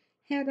thought,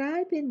 had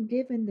I been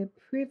given the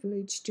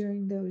privilege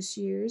during those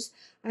years,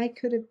 I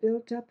could have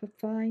built up a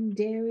fine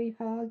dairy,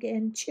 hog,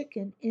 and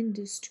chicken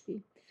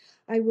industry.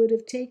 I would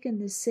have taken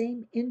the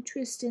same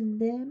interest in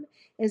them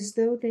as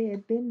though they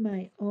had been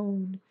my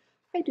own.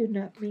 I do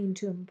not mean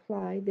to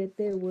imply that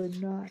there were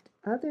not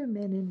other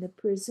men in the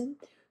prison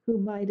who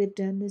might have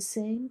done the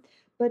same,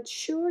 but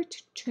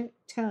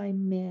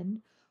short-time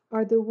men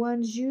are the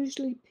ones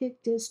usually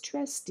picked as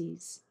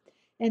trustees,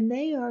 and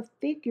they are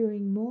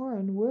figuring more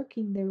on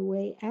working their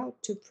way out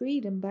to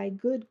freedom by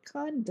good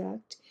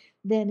conduct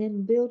than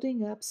in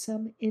building up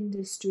some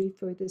industry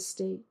for the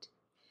state.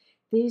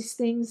 These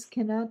things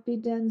cannot be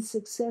done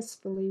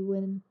successfully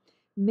when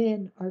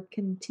men are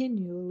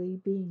continually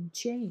being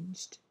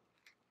changed.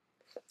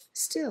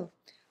 Still,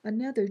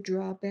 another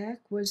drawback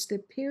was the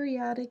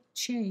periodic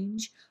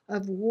change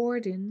of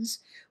wardens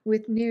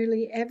with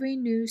nearly every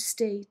new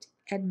state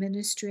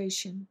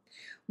administration.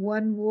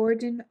 One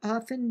warden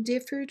often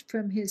differed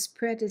from his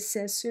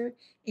predecessor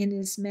in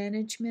his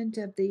management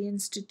of the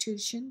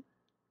institution,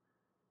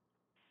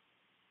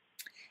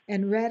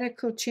 and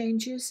radical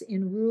changes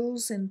in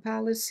rules and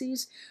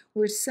policies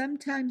were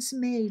sometimes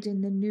made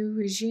in the new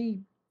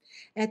regime.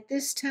 At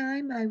this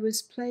time, I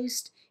was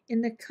placed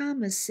in the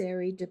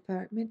commissary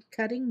department,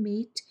 cutting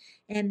meat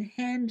and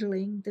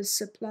handling the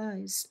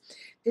supplies.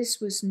 This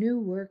was new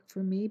work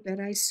for me, but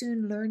I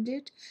soon learned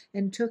it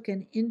and took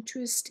an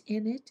interest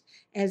in it,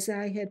 as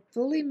I had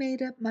fully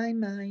made up my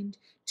mind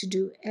to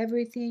do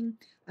everything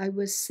I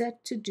was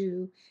set to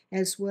do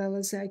as well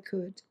as I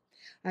could.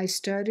 I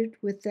started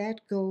with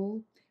that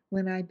goal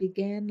when I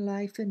began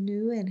life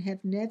anew and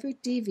have never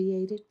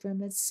deviated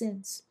from it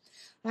since.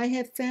 I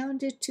have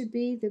found it to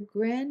be the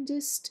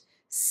grandest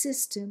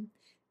system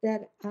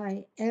that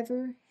I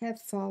ever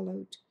have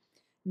followed.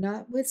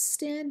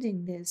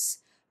 Notwithstanding this,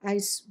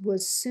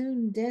 was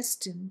soon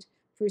destined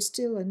for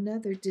still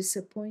another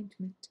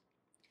disappointment.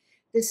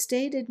 The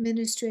state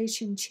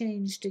administration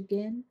changed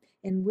again,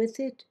 and with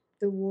it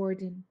the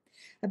warden.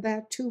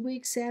 About 2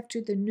 weeks after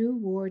the new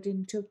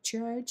warden took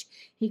charge,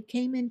 he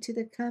came into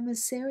the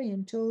commissary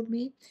and told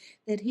me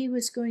that he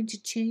was going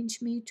to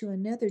change me to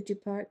another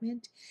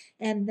department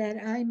and that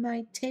I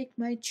might take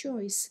my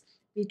choice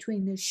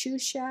between the shoe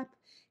shop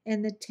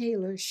and the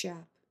tailor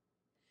shop.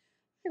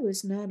 I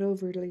was not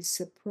overly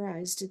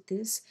surprised at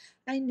this.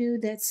 I knew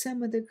that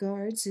some of the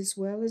guards, as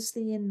well as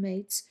the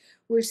inmates,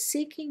 were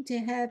seeking to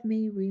have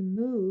me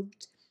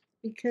removed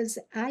because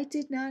I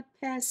did not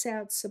pass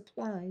out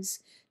supplies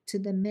to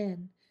the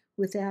men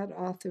without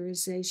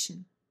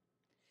authorization.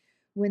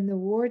 When the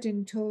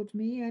warden told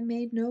me, I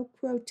made no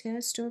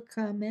protest or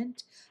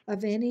comment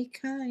of any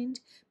kind,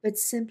 but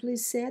simply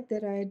said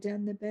that I had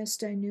done the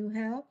best I knew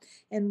how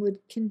and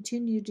would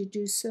continue to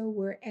do so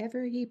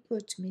wherever he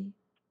put me.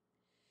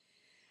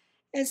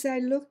 As I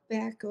look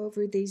back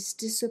over these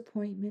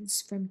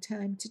disappointments from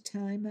time to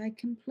time, I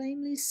can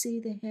plainly see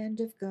the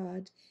hand of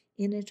God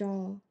in it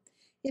all.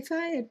 If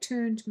I had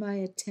turned my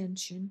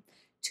attention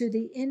to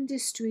the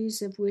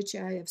industries of which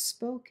I have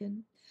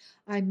spoken,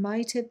 I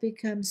might have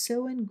become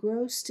so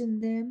engrossed in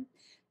them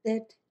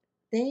that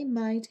they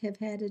might have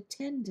had a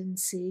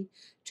tendency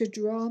to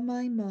draw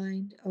my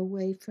mind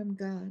away from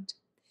God.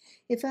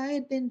 If I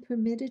had been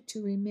permitted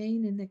to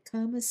remain in the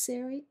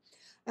commissary,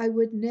 I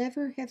would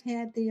never have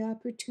had the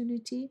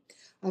opportunity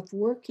of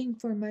working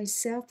for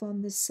myself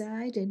on the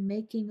side and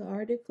making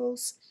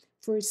articles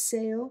for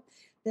sale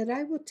that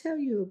I will tell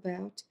you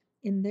about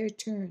in their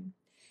turn.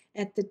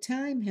 At the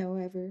time,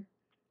 however,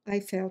 I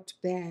felt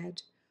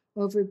bad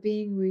over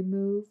being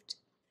removed,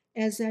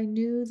 as I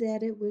knew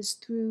that it was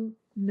through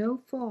no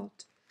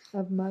fault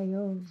of my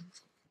own.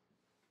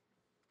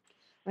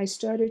 I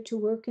started to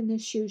work in the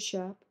shoe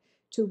shop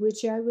to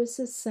which I was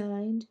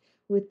assigned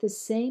with the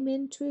same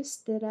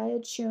interest that I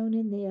had shown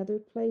in the other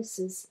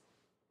places.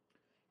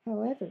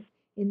 However,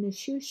 in the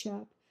shoe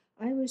shop,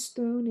 I was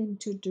thrown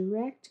into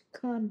direct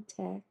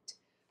contact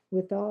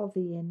with all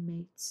the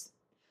inmates.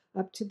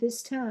 Up to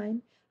this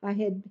time, I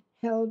had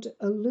held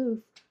aloof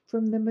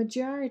from the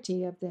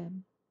majority of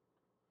them.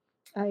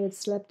 I had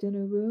slept in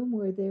a room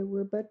where there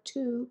were but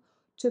 2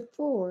 to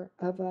 4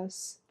 of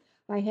us.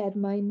 I had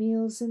my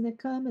meals in the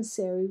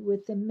commissary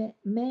with the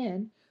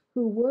man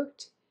who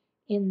worked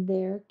in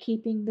there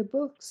keeping the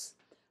books.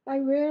 I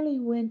rarely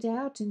went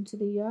out into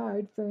the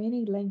yard for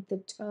any length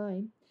of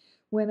time.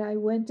 When I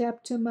went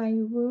up to my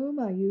room,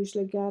 I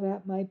usually got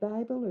out my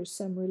Bible or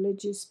some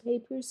religious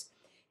papers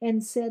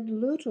and said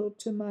little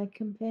to my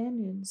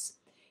companions.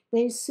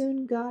 They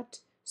soon got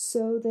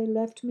so they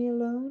left me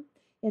alone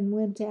and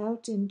went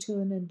out into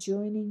an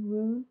adjoining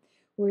room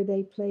where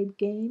they played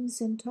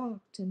games and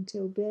talked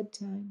until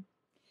bedtime.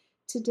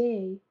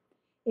 Today,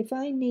 if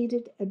I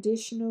needed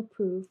additional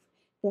proof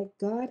that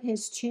God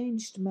has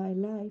changed my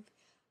life,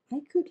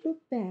 I could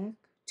look back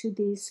to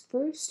these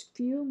first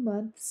few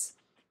months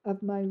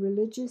of my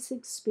religious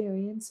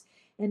experience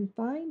and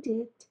find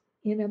it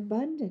in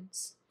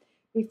abundance.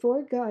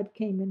 Before God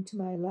came into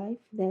my life,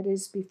 that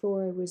is,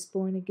 before I was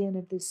born again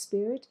of the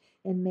Spirit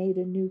and made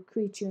a new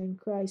creature in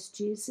Christ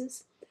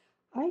Jesus,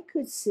 I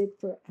could sit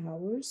for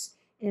hours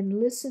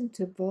and listen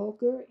to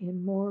vulgar,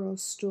 immoral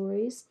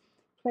stories,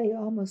 play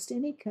almost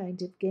any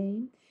kind of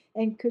game,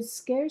 and could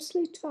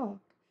scarcely talk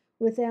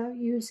without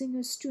using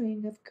a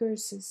string of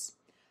curses.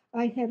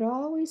 I had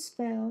always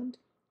found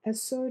a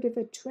sort of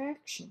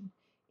attraction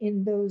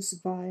in those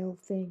vile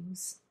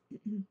things.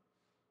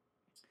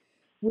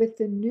 With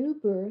the new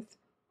birth,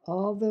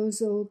 all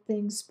those old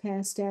things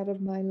passed out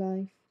of my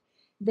life.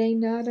 They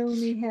not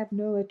only have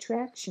no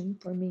attraction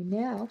for me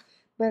now,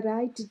 but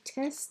I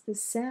detest the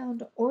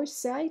sound or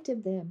sight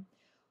of them.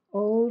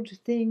 Old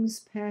things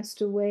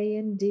passed away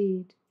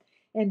indeed,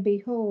 and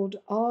behold,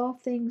 all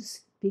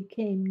things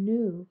became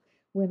new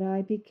when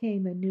I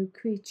became a new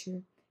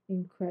creature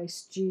in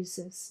Christ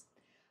Jesus.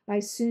 I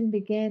soon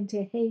began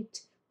to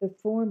hate the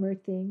former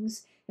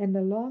things, and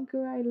the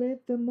longer I live,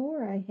 the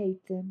more I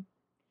hate them.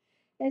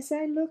 As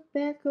I look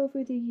back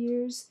over the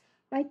years,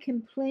 I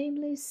can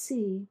plainly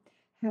see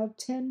how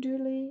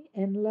tenderly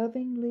and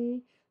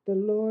lovingly the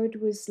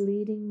Lord was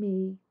leading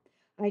me.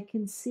 I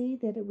can see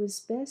that it was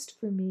best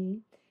for me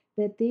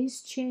that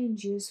these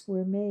changes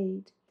were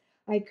made.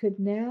 I could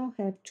now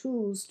have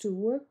tools to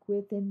work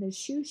with in the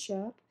shoe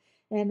shop,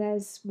 and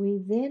as we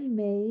then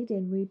made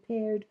and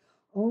repaired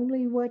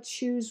only what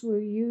shoes were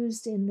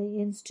used in the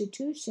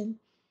institution,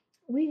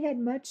 we had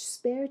much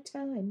spare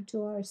time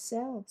to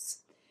ourselves.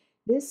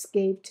 This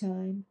gave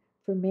time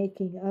for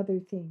making other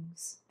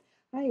things.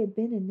 I had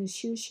been in the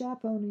shoe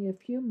shop only a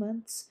few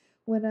months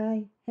when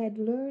I had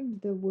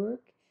learned the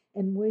work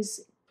and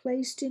was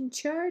placed in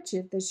charge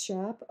of the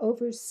shop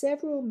over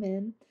several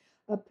men,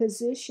 a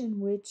position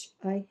which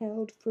I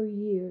held for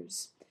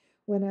years.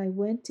 When I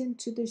went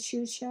into the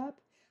shoe shop,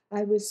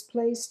 I was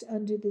placed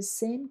under the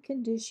same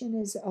condition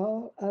as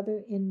all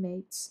other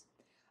inmates.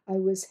 I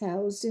was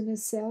housed in a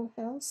cell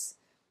house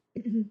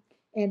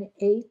and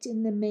ate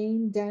in the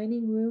main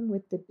dining room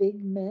with the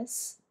big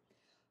mess.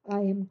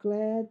 I am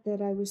glad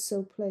that I was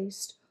so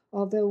placed,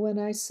 although when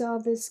I saw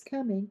this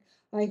coming,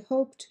 I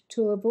hoped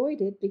to avoid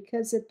it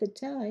because at the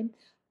time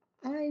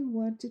I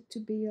wanted to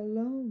be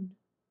alone.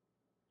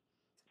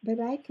 But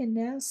I can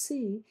now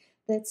see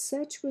that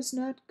such was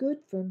not good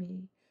for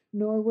me,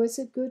 nor was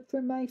it good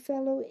for my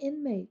fellow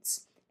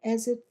inmates,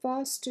 as it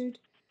fostered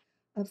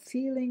a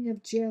feeling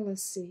of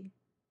jealousy.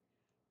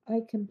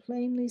 I can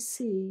plainly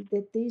see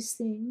that these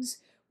things,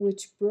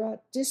 which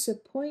brought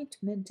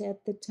disappointment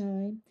at the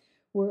time,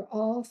 were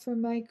all for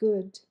my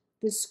good.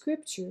 The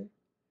scripture,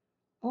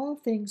 all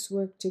things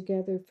work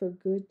together for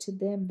good to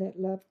them that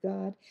love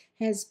God,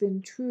 has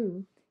been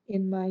true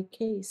in my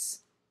case.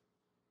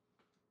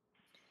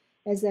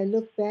 As I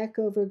look back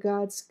over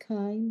God's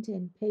kind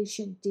and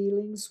patient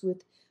dealings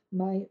with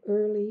my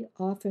early,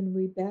 often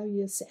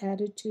rebellious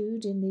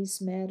attitude in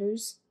these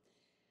matters,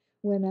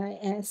 when I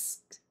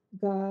asked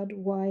God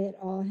why it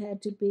all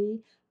had to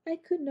be, I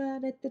could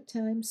not at the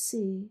time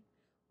see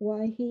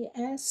why He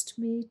asked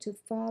me to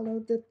follow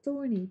the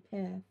thorny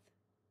path.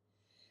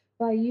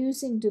 By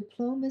using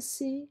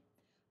diplomacy,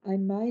 I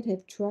might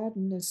have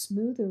trodden a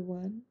smoother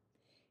one.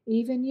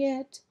 Even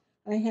yet,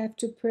 I have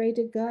to pray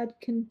to God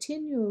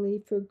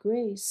continually for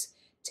grace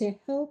to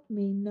help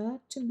me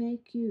not to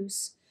make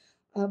use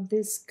of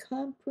this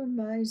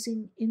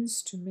compromising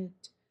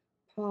instrument,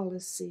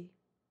 policy.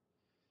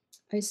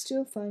 I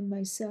still find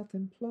myself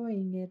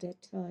employing it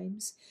at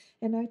times,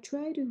 and I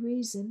try to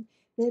reason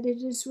that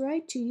it is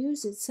right to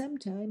use it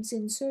sometimes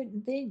in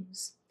certain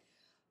things.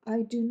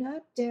 I do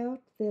not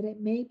doubt that it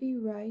may be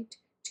right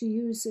to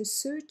use a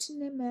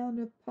certain amount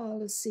of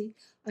policy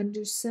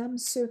under some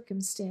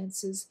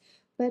circumstances,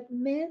 but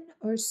men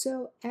are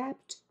so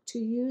apt to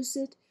use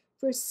it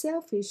for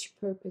selfish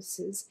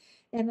purposes,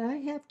 and I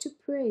have to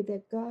pray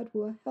that God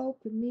will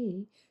help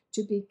me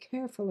to be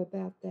careful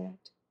about that.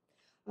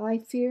 I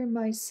fear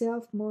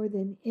myself more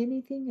than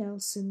anything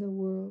else in the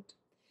world,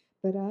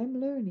 but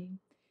I'm learning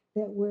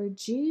that where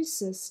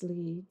Jesus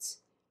leads,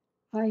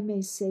 I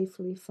may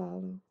safely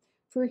follow,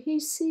 for he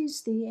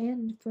sees the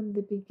end from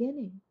the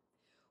beginning.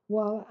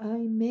 While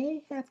I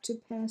may have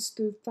to pass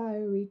through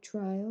fiery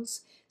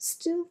trials,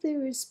 still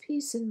there is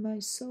peace in my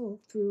soul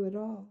through it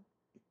all.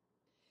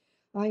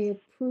 I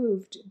have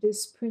proved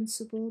this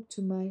principle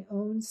to my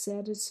own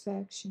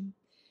satisfaction.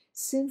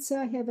 Since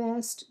I have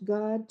asked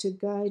God to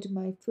guide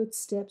my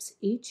footsteps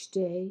each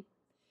day,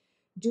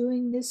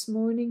 doing this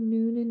morning,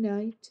 noon, and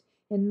night,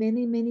 and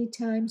many, many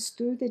times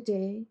through the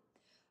day,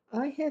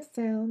 I have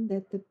found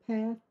that the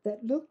path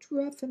that looked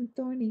rough and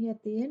thorny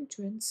at the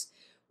entrance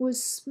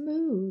was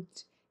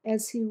smoothed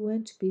as he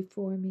went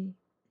before me.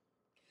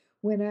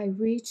 When I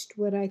reached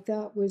what I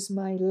thought was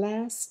my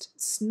last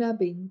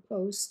snubbing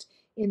post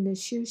in the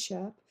shoe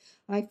shop,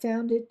 I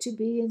found it to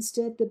be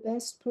instead the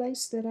best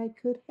place that I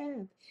could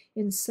have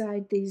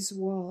inside these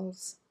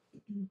walls.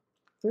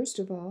 First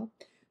of all,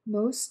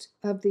 most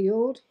of the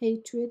old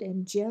hatred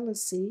and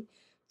jealousy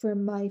for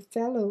my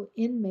fellow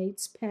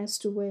inmates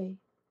passed away,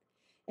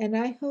 and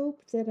I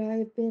hope that I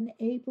have been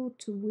able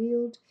to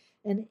wield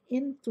an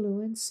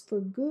influence for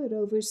good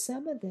over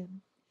some of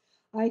them.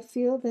 I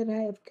feel that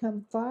I have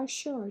come far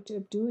short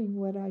of doing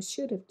what I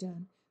should have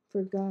done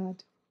for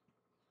God.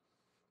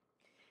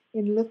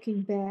 In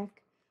looking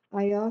back,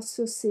 I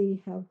also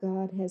see how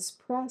God has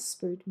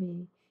prospered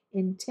me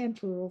in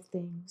temporal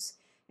things.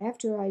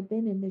 After I'd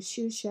been in the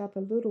shoe shop a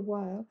little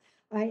while,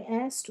 I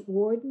asked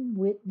Warden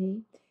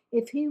Whitney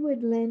if he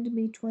would lend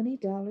me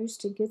 $20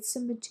 to get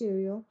some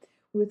material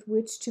with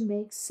which to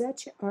make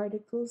such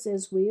articles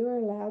as we are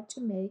allowed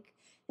to make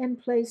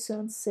and place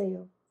on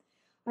sale.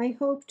 I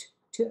hoped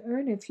to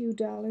earn a few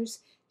dollars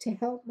to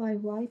help my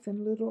wife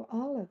and little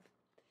Olive.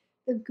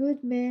 The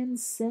good man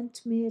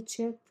sent me a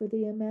check for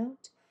the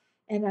amount,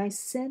 and I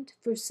sent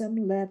for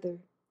some leather.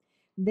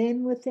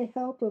 Then, with the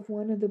help of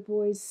one of the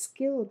boys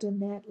skilled in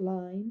that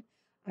line,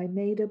 I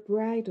made a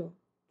bridle.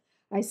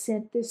 I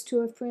sent this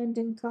to a friend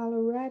in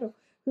Colorado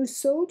who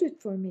sold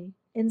it for me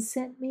and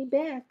sent me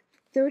back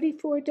between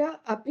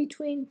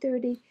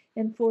 $30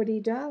 and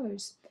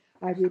 $40.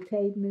 I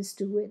repaid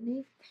Mr.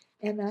 Whitney,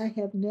 and I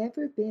have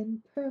never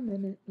been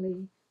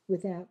permanently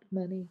without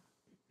money.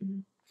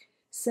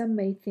 Some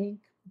may think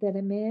that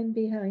a man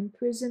behind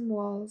prison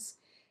walls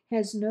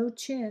has no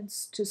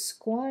chance to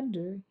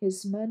squander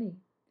his money,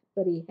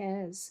 but he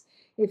has,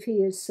 if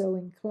he is so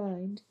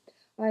inclined.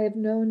 I have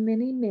known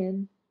many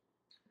men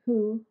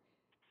who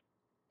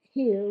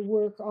here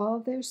work all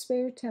their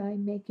spare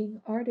time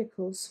making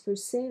articles for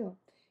sale,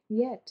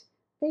 yet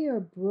they are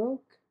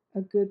broke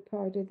a good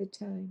part of the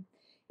time.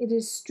 It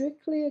is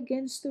strictly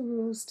against the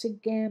rules to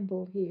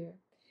gamble here,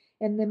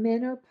 and the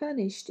men are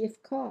punished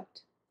if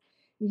caught.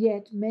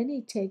 Yet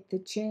many take the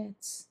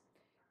chance.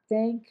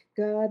 Thank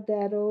God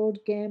that old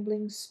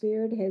gambling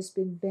spirit has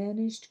been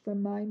banished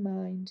from my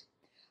mind.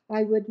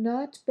 I would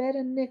not bet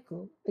a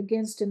nickel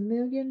against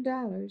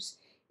 $1,000,000,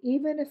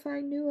 even if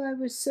I knew I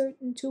was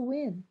certain to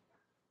win.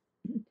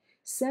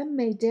 Some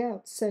may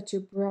doubt such a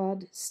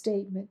broad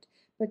statement,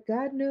 but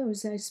God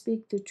knows I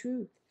speak the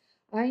truth.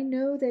 I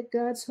know that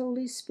God's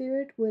Holy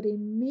Spirit would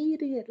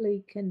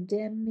immediately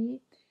condemn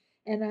me,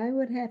 and I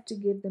would have to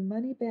give the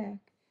money back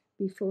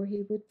before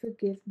he would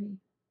forgive me.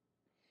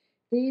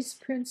 These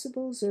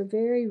principles are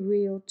very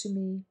real to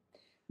me.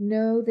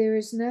 No, there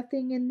is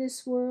nothing in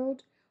this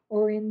world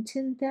or in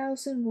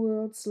 10,000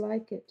 worlds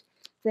like it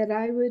that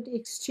I would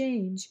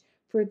exchange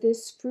for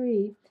this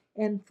free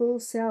and full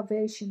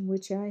salvation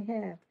which I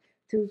have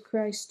through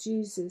Christ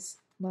Jesus,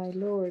 my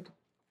Lord.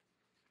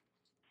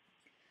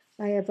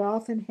 I have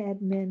often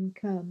had men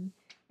come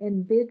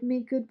and bid me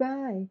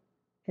goodbye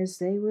as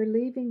they were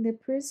leaving the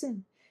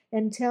prison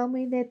and tell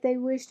me that they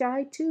wished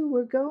I too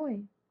were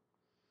going.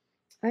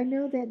 I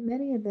know that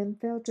many of them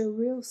felt a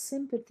real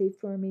sympathy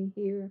for me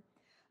here.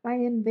 I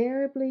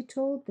invariably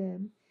told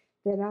them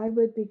that I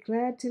would be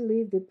glad to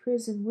leave the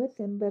prison with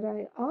them, but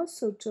I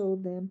also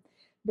told them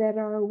that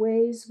our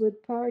ways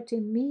would part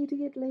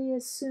immediately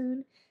as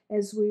soon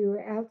as we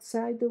were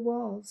outside the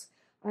walls.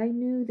 I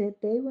knew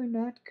that they were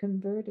not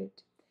converted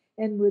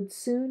and would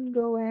soon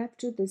go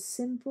after the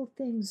sinful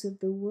things of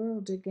the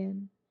world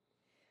again.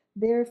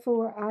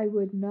 Therefore, I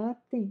would not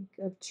think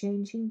of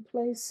changing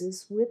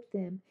places with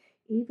them,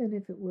 even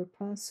if it were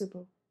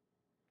possible.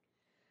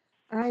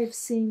 I have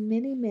seen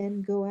many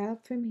men go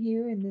out from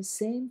here in the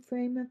same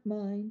frame of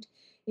mind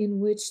in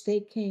which they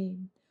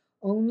came,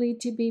 only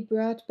to be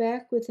brought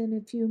back within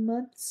a few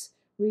months,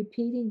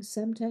 repeating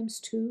sometimes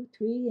 2,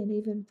 3, and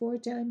even 4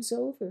 times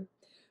over.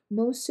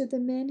 Most of the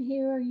men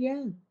here are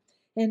young,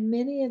 and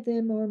many of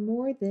them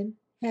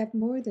have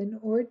more than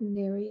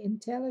ordinary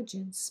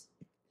intelligence.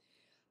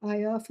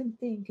 I often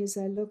think as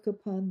I look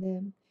upon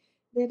them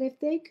that if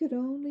they could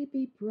only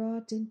be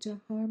brought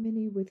into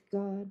harmony with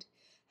God,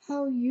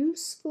 how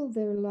useful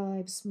their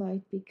lives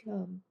might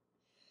become.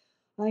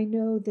 I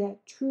know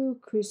that true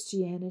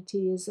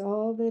Christianity is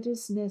all that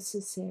is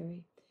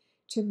necessary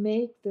to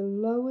make the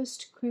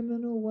lowest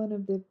criminal one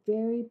of the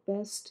very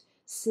best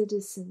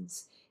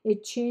citizens.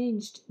 It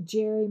changed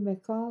Jerry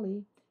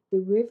McAuley, the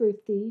river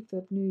thief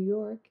of New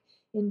York,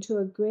 into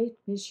a great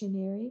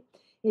missionary.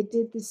 It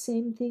did the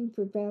same thing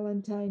for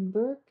Valentine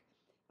Burke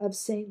of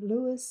St.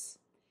 Louis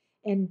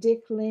and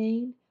Dick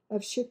Lane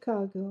of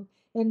Chicago,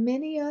 and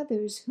many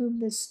others whom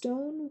the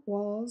stone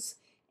walls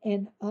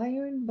and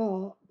iron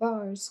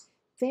bars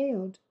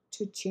failed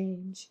to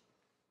change.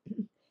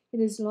 It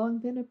has long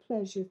been a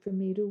pleasure for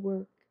me to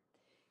work.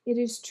 It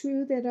is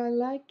true that I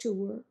like to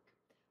work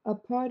a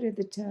part of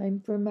the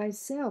time for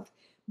myself,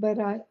 but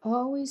I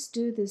always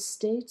do the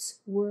state's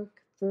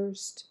work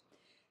first.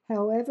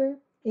 However,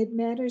 it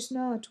matters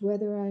not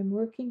whether I am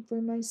working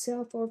for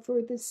myself or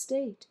for the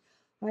state.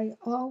 I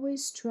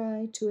always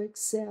try to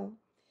excel.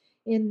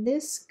 In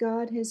this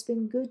God has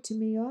been good to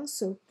me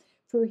also,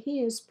 for he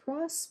has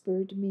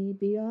prospered me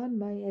beyond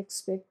my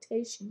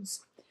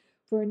expectations.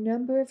 For a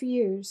number of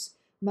years,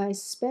 my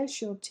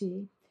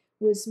specialty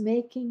was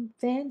making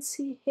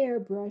fancy hair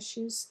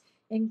brushes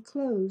and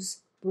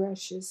clothes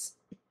brushes.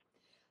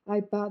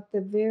 I bought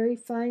the very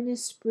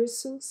finest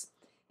bristles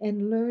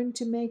and learned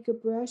to make a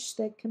brush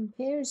that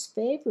compares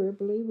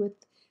favorably with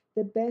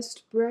the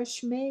best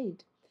brush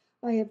made.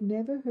 I have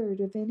never heard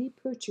of any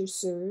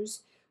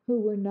purchasers who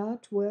were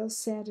not well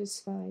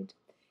satisfied.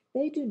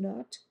 They do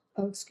not,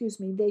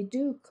 they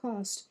do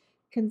cost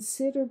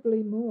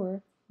considerably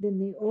more than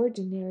the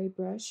ordinary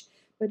brush,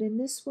 but in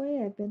this way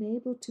I've been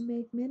able to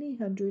make many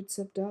hundreds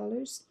of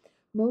dollars,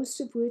 most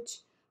of which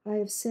I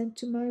have sent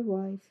to my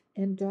wife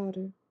and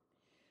daughter.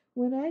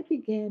 When I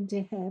began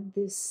to have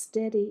this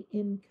steady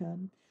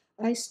income,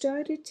 I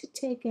started to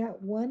take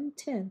out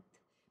 1/10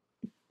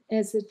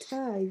 as a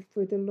tithe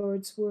for the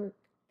Lord's work.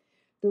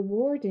 The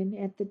warden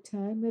at the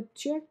time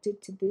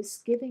objected to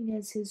this, giving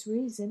as his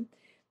reason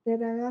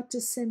that I ought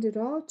to send it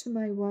all to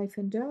my wife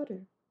and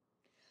daughter.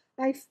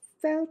 I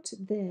felt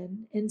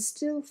then, and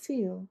still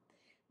feel,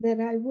 that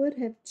I would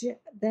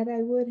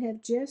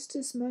have just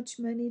as much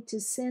money to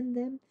send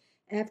them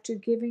after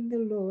giving the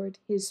Lord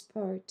his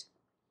part.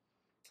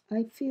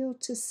 I feel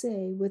to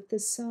say with the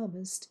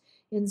psalmist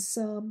in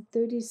Psalm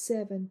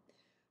 37,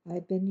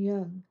 I've been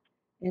young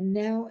and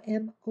now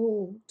am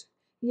old,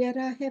 yet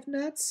I have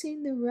not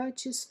seen the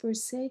righteous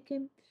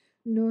forsaken,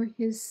 nor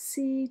his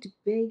seed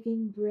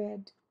begging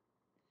bread.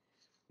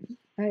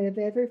 I have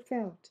ever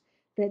felt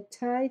that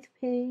tithe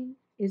paying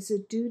is a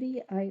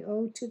duty I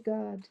owe to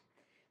God.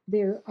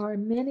 There are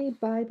many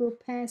Bible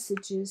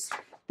passages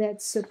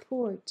that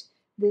support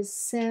this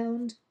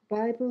sound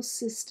Bible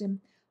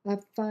system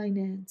of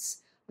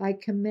finance. I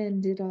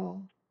commend it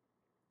all.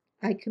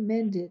 I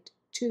commend it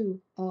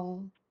to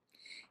all.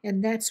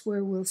 And that's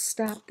where we'll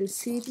stop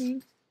this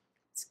evening.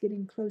 It's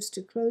getting close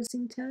to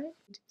closing time.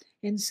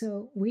 And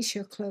so we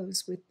shall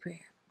close with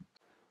prayer.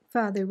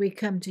 Father, we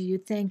come to you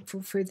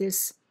thankful for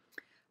this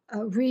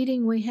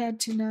reading we had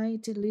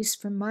tonight, at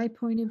least from my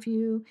point of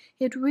view.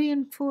 It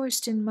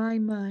reinforced in my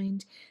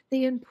mind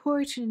the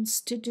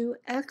importance to do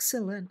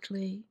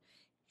excellently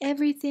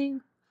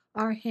everything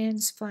our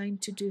hands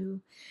find to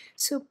do.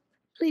 So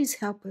please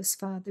help us,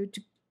 Father,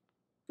 to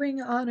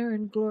bring honor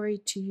and glory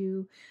to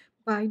you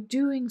by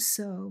doing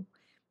so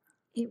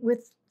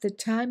with the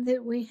time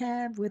that we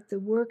have, with the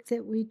work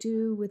that we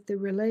do, with the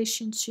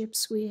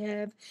relationships we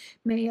have.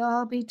 May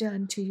all be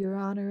done to your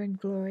honor and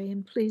glory.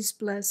 And please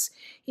bless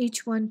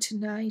each one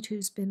tonight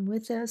who's been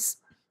with us.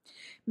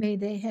 May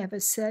they have a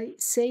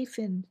safe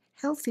and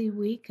healthy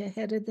week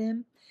ahead of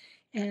them,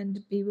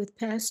 and be with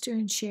Pastor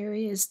and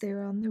Sherry as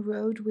they're on the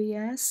road, we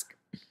ask.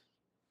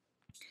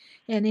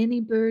 And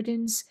any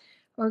burdens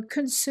or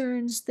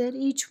concerns that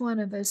each one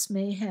of us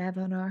may have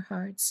on our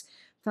hearts,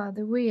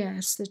 Father, we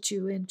ask that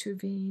you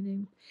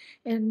intervene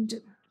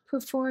and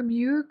perform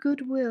your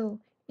good will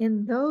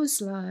in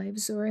those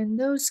lives or in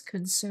those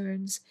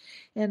concerns,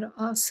 and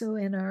also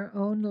in our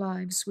own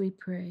lives, we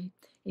pray.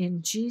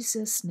 In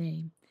Jesus'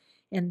 name.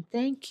 And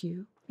thank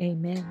you.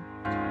 Amen.